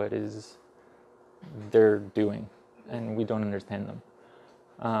to what is they're doing, and we don't understand them.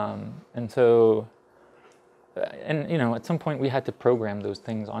 And so, at some point we had to program those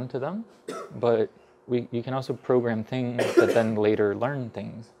things onto them, but you can also program things that then later learn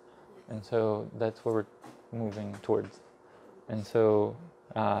things. And so that's what we're moving towards. And so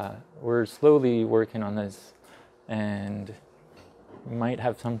we're slowly working on this, and might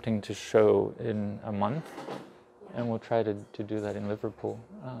have something to show in a month, and we'll try to do that in Liverpool.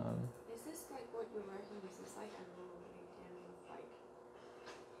 Is this like what you're working with? Is this like a normal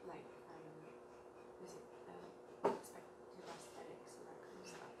LinkedIn is it expected aesthetics and that kind of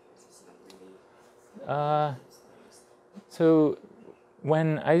stuff? Or is this not really? So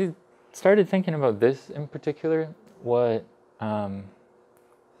when I started thinking about this in particular, what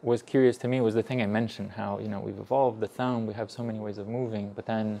was curious to me was the thing I mentioned, how we've evolved the thumb, we have so many ways of moving, but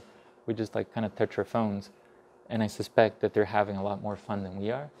then we just like kind of touch our phones, and I suspect that they're having a lot more fun than we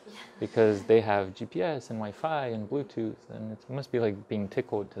are, because they have GPS and Wi-Fi and Bluetooth, and it must be like being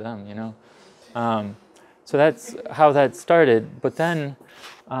tickled to them, So that's how that started. But then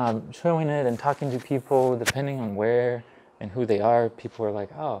showing it and talking to people, depending on where and who they are, people are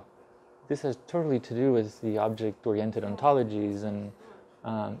like, oh, this has totally to do with the object-oriented ontologies and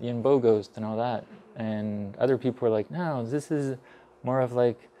Ian Bogost and all that. And other people are like, no, this is more of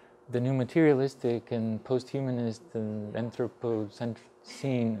like the new materialistic and post-humanist and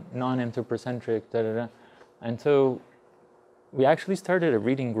anthropocene, non-anthropocentric, da-da-da. And so we actually started a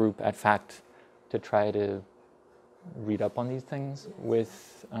reading group at FACT to try to read up on these things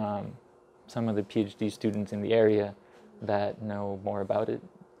with some of the PhD students in the area that know more about it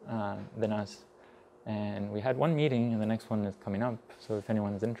than us. And we had one meeting, and the next one is coming up, so if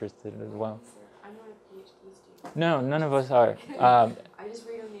anyone's interested as well. I'm not a PhD student. No, none of us are. I just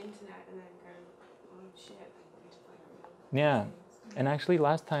read on the internet and then go, oh shit, I need to find out. Yeah, and actually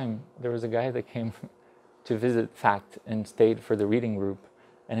last time there was a guy that came to visit FACT and stayed for the reading group,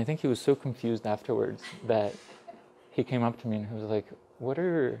 and I think he was so confused afterwards that he came up to me and he was like, what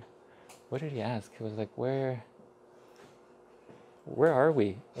did he ask? He was like, where are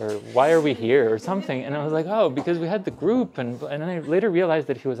we? Or why are we here? Or something. And I was like, oh, because we had the group. And then I later realized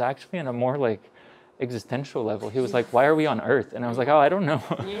that he was actually on a more like existential level. He was like, why are we on Earth? And I was like, oh, I don't know.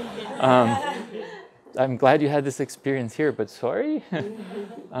 I'm glad you had this experience here, but sorry.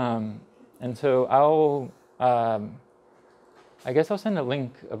 And so I guess I'll send a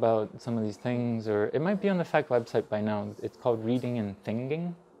link about some of these things, or it might be on the FACT website by now. It's called Reading and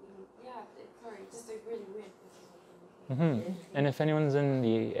Thinking. Yeah, sorry, just like really weird. And if anyone's in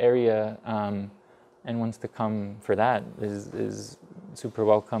the area and wants to come for that, is super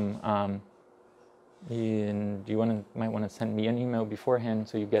welcome. And might want to send me an email beforehand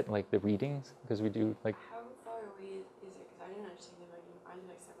so you get like the readings, because we do like. How far away is it? Because I didn't actually live. I live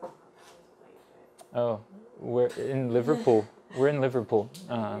like 7.5 hours away. Oh, we're in Liverpool. We're in Liverpool.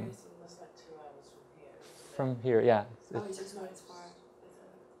 That's like 2 hours from here. From here, yeah. Oh, it's just not as far.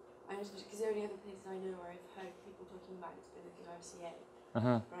 I know, because the only other places I know where I've heard people talking about it's been at the RCA.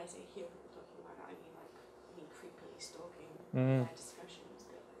 When I say hear people talking about it, I mean creepily stalking their discussions.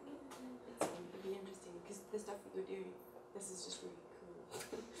 But like, it'd be interesting because the stuff that you're doing, this is just really cool.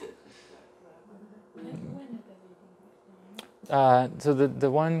 When are they reading? So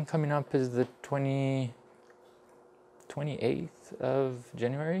the one coming up is the 28th of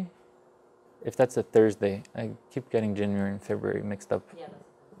January. If that's a Thursday, I keep getting January and February mixed up. Yeah.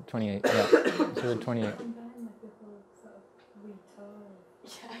 28th, yeah. So the 28th. Combine like a whole sort of retour.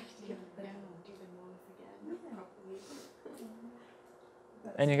 Yeah, do them all again properly.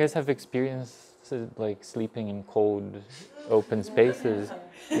 And you guys have experience like sleeping in cold, open spaces.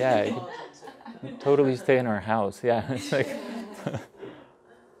 Yeah, you could totally stay in our house. Yeah, it's like.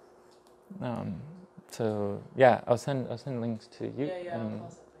 So yeah, I'll send links to you. Yeah, and, I'll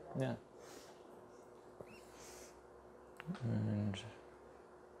pass it. yeah. And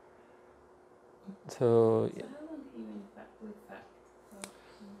so So how long are you in with FACT?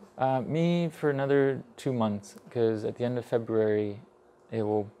 me for another 2 months, because at the end of February it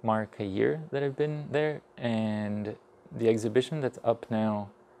will mark a year that I've been there, and the exhibition that's up now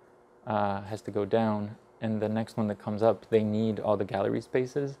has to go down, and the next one that comes up, they need all the gallery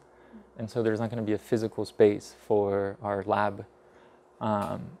spaces, and so there's not going to be a physical space for our lab,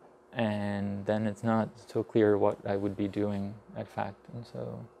 and then it's not so clear what I would be doing at FACT, and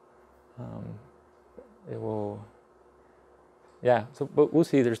so it will, yeah, so but we'll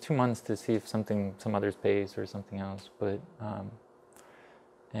see. There's 2 months to see if some other space or something else, but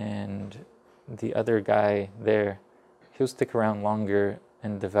and the other guy there, he'll stick around longer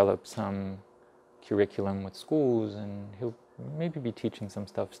and develop some curriculum with schools, and he'll maybe be teaching some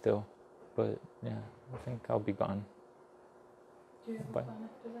stuff still, but yeah, I think I'll be gone. Do you have a But- plan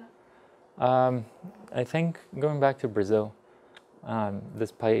after that? I think going back to Brazil,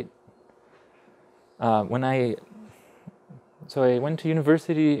 despite when I went to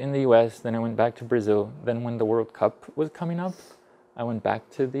university in the US, then I went back to Brazil. Then when the World Cup was coming up, I went back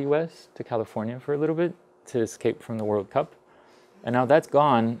to the US, to California for a little bit to escape from the World Cup. And now that's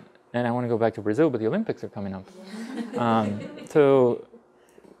gone, and I want to go back to Brazil, but the Olympics are coming up. So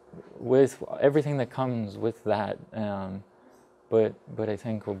with everything that comes with that, but I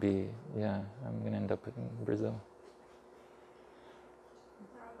think we'll be, yeah, I'm going to end up in Brazil.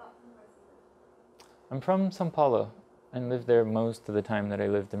 I'm from São Paulo and lived there most of the time that I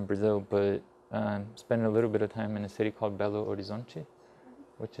lived in Brazil, but spent a little bit of time in a city called Belo Horizonte,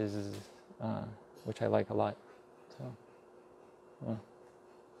 which I like a lot. So, yeah.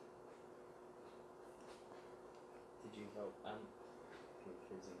 Did you help Ant with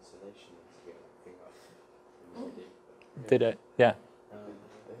his installation to get everything up and ready? Did I? Yeah. I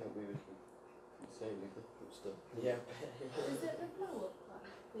think we would insanely difficult stuff. Yeah. Is it the blow-up plan?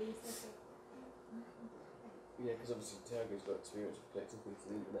 That you said that- Yeah, because obviously Thiago's got experience of collecting things to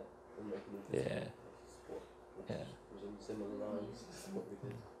the internet and making them Yeah. visible. Yeah. Was on similar lines to what we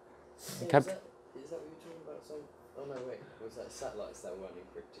did. Yeah, Cap- is that what you were talking about? So, oh no, wait. Was that satellites that weren't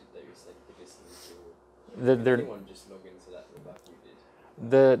encrypted that you said could listen to? Did anyone just log into that like you did?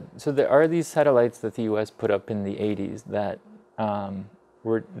 So there are these satellites that the U.S. put up in the 80s that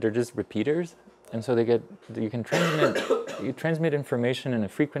they're just repeaters, and so you can transmit information in a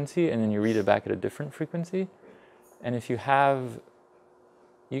frequency, and then you read it back at a different frequency. And if you can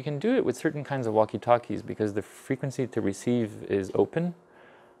do it with certain kinds of walkie-talkies because the frequency to receive is open.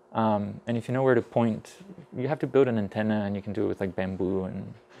 And if you know where to point, you have to build an antenna, and you can do it with like bamboo,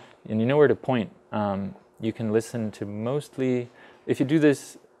 and you know where to point. You can listen to mostly, if you do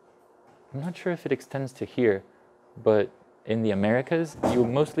this, I'm not sure if it extends to here, but in the Americas, you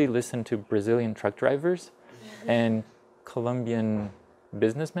mostly listen to Brazilian truck drivers and Colombian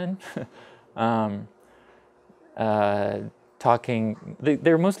businessmen talking.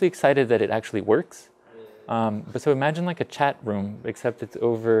 They're mostly excited that it actually works. But so imagine like a chat room, except it's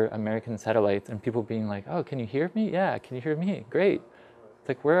over American satellites, and people being like, "Oh, can you hear me? Yeah, can you hear me? Great." It's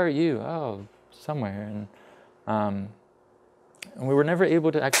like, "Where are you?" "Oh, somewhere." And we were never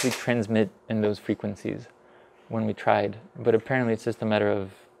able to actually transmit in those frequencies when we tried. But apparently, it's just a matter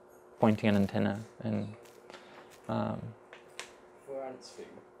of pointing an antenna. And For Ant's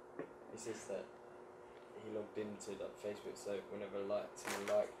thing, it's just that he logged into like Facebook, so whenever someone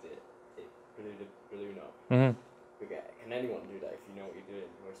liked it, it blew the balloon up. mhm. Can anyone do that if you know what you're doing,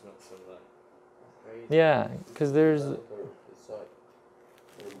 or it's not so like crazy? Yeah, because there's Developer of the site,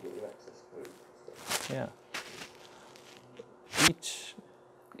 and you get your access code and stuff. yeah.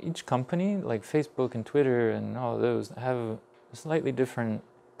 each company, like Facebook and Twitter and all of those, have a slightly different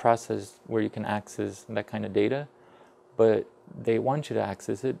process where you can access that kind of data, but they want you to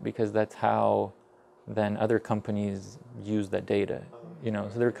access it because that's how then other companies use that data.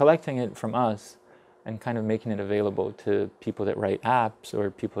 So they're collecting it from us and kind of making it available to people that write apps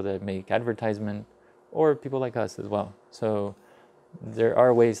or people that make advertisement or people like us as well. So there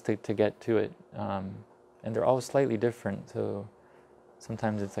are ways to get to it, and they're all slightly different. So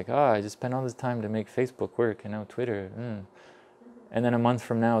sometimes it's like, I just spent all this time to make Facebook work, and now Twitter. And then a month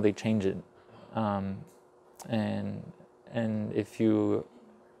from now, they change it. And if you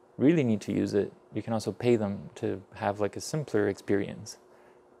really need to use it, you can also pay them to have like a simpler experience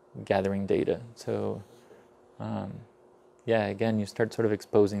gathering data. So again, you start sort of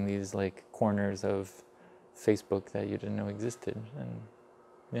exposing these like corners of Facebook that you didn't know existed. And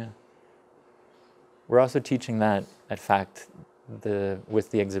we're also teaching that at FACT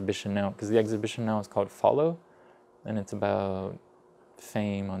with the exhibition now, because the exhibition now is called Follow, and it's about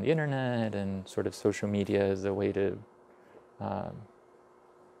fame on the internet and sort of social media as a way to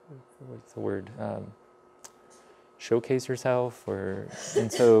what's the word, showcase yourself,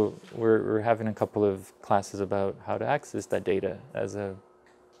 and so we're having a couple of classes about how to access that data as a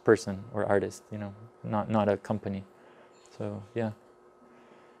person or artist, not a company. So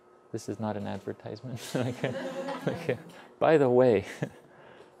this is not an advertisement. Okay. By the way. And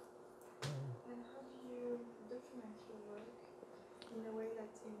how do you document your work in a way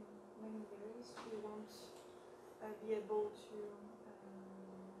that in many years you won't be able to,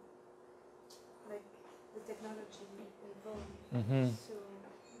 like the technology evolve? So,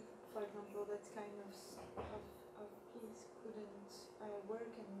 for example, that kind of piece couldn't work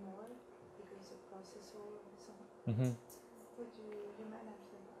anymore because of processor or something. How do you manage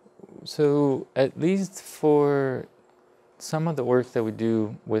that? So at least for some of the work that we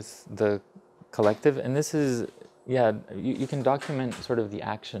do with the collective, and this is, you can document sort of the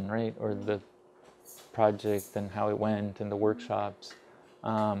action, right, or the project and how it went and the workshops.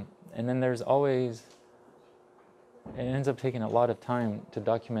 And then there's always, it ends up taking a lot of time to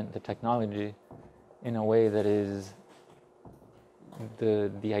document the technology in a way that is,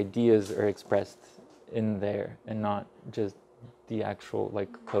 the ideas are expressed in there and not just the actual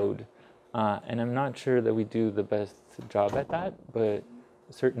like code. And I'm not sure that we do the best job at that, but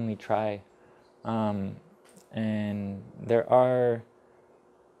certainly try. And there are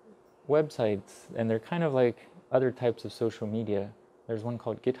websites, and they're kind of like other types of social media. There's one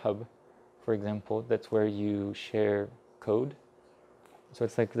called GitHub, for example, that's where you share code. So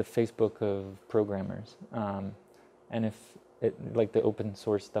it's like the Facebook of programmers. And if like the open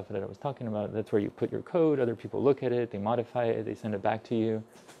source stuff that I was talking about, that's where you put your code, other people look at it, they modify it, they send it back to you,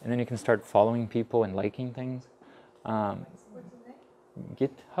 and then you can start following people and liking things. What's the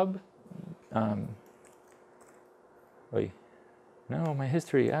name? GitHub. No, my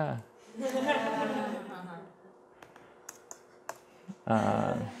history.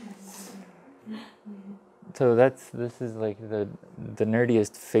 So this is like the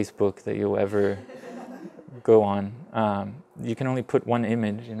nerdiest Facebook that you'll ever go on. You can only put one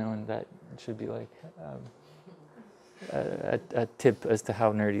image, and that should be like a tip as to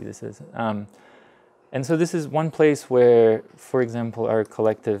how nerdy this is. And so this is one place where, for example, our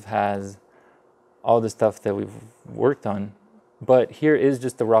collective has all the stuff that we've worked on, but here is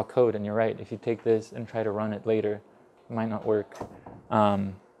just the raw code, and you're right, if you take this and try to run it later, it might not work.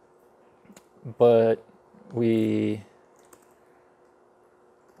 But we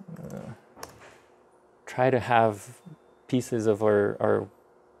try to have pieces of our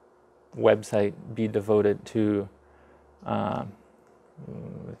website be devoted to,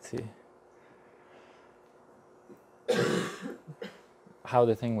 let's see, how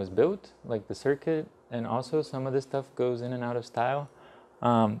the thing was built, like the circuit, and also some of this stuff goes in and out of style,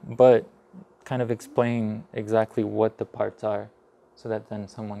 but kind of explain exactly what the parts are so that then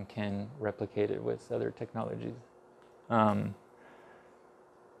someone can replicate it with other technologies.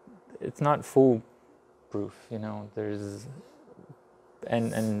 It's not foolproof, there's,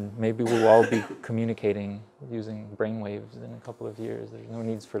 and maybe we'll all be communicating using brainwaves in a couple of years. There's no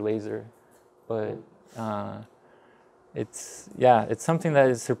needs for laser, but it's something that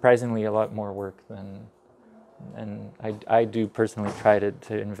is surprisingly a lot more work than, and I do personally try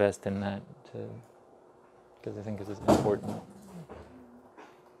to invest in that because I think it's important.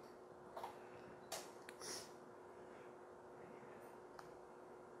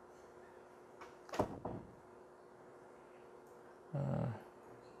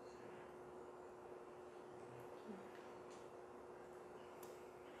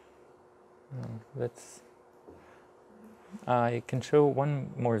 I can show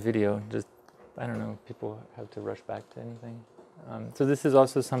one more video. Just, I don't know if people have to rush back to anything. So this is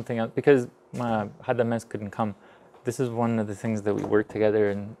also something else, because Hadames couldn't come. This is one of the things that we worked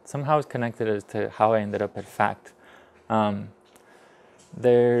together, and somehow it's connected as to how I ended up at FACT.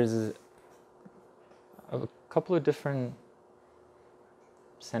 There's a couple of different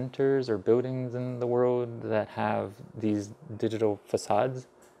centers or buildings in the world that have these digital facades.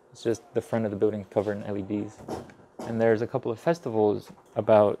 It's just the front of the building covered in LEDs. And there's a couple of festivals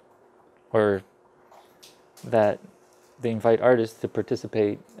about, or that they invite artists to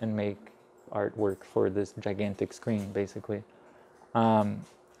participate and make artwork for this gigantic screen, basically.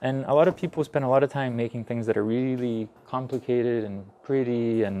 And a lot of people spend a lot of time making things that are really complicated and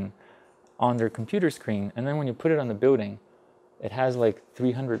pretty and on their computer screen. And then when you put it on the building, it has like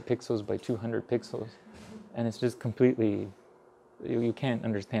 300 pixels by 200 pixels. And it's just completely, you can't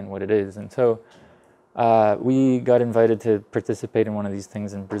understand what it is. And so we got invited to participate in one of these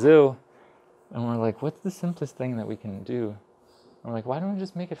things in Brazil. And we're like, what's the simplest thing that we can do? And we're like, why don't we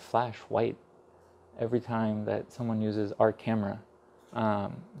just make it flash white every time that someone uses our camera?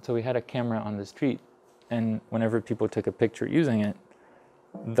 So we had a camera on the street, and whenever people took a picture using it,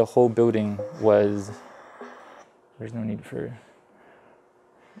 the whole building was, there's no need for,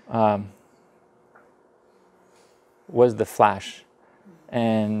 was the flash.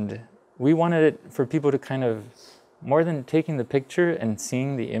 And we wanted it for people to kind of, more than taking the picture and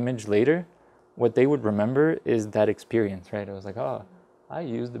seeing the image later, what they would remember is that experience, right? It was like, oh, I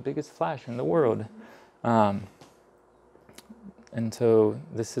used the biggest flash in the world. And so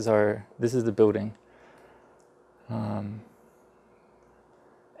this is the building.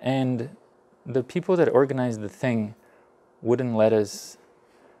 And the people that organized the thing wouldn't let us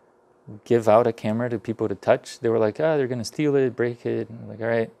give out a camera to people to touch. They were like, oh, they're gonna steal it, break it. And I'm like, all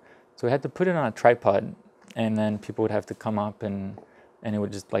right. So we had to put it on a tripod, and then people would have to come up and it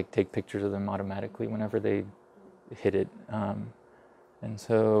would just like take pictures of them automatically whenever they hit it. And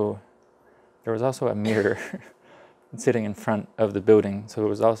so there was also a mirror sitting in front of the building. So it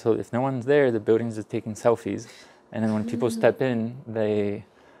was also, if no one's there, the building's just taking selfies. And then when people step in, they're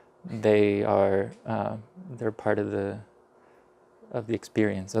part of the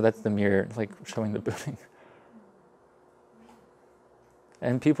experience. So that's the mirror, like showing the building.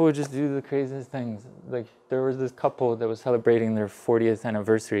 And people would just do the craziest things. Like there was this couple that was celebrating their 40th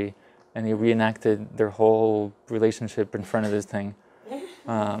anniversary, and they reenacted their whole relationship in front of this thing.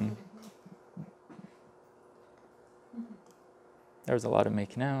 There was a lot of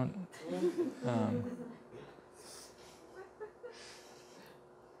making out.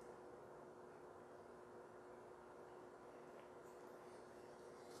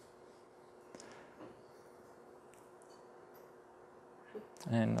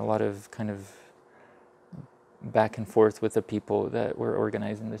 And a lot of kind of back and forth with the people that were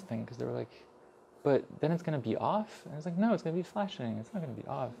organizing this thing, because they were like, but then it's going to be off? And I was like, no, it's going to be flashing. It's not going to be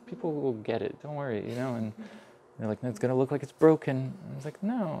off. People will get it. Don't worry, you know? And they're like, no, it's going to look like it's broken. And I was like,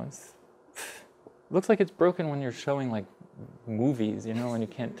 no, it looks like it's broken when you're showing like movies, you know, and you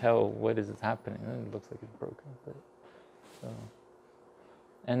can't tell what is happening. It looks like it's broken. But, so.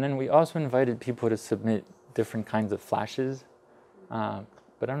 And then we also invited people to submit different kinds of flashes.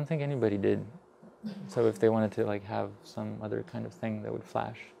 But I don't think anybody did. So if they wanted to like have some other kind of thing that would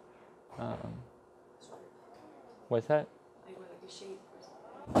flash. What's that? Like a shape or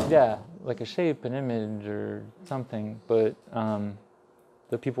something. Yeah, like a shape, an image, or something. But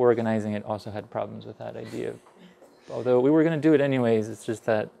the people organizing it also had problems with that idea. Although we were going to do it anyways, it's just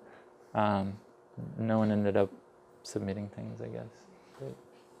that no one ended up submitting things, I guess. But,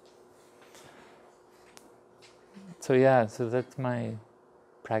 so yeah, so that's my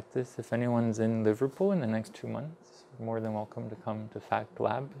practice. If anyone's in Liverpool in the next 2 months, you're more than welcome to come to FACT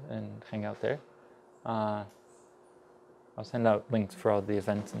Lab and hang out there. I'll send out links for all the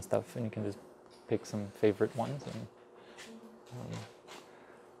events and stuff, and you can just pick some favorite ones. And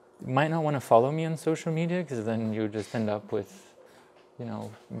you might not want to follow me on social media, because then you just end up with, you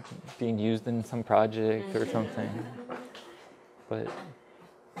know, being used in some project or something. But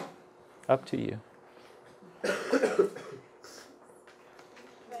up to you.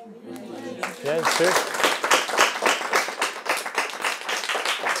 Yeah, sure.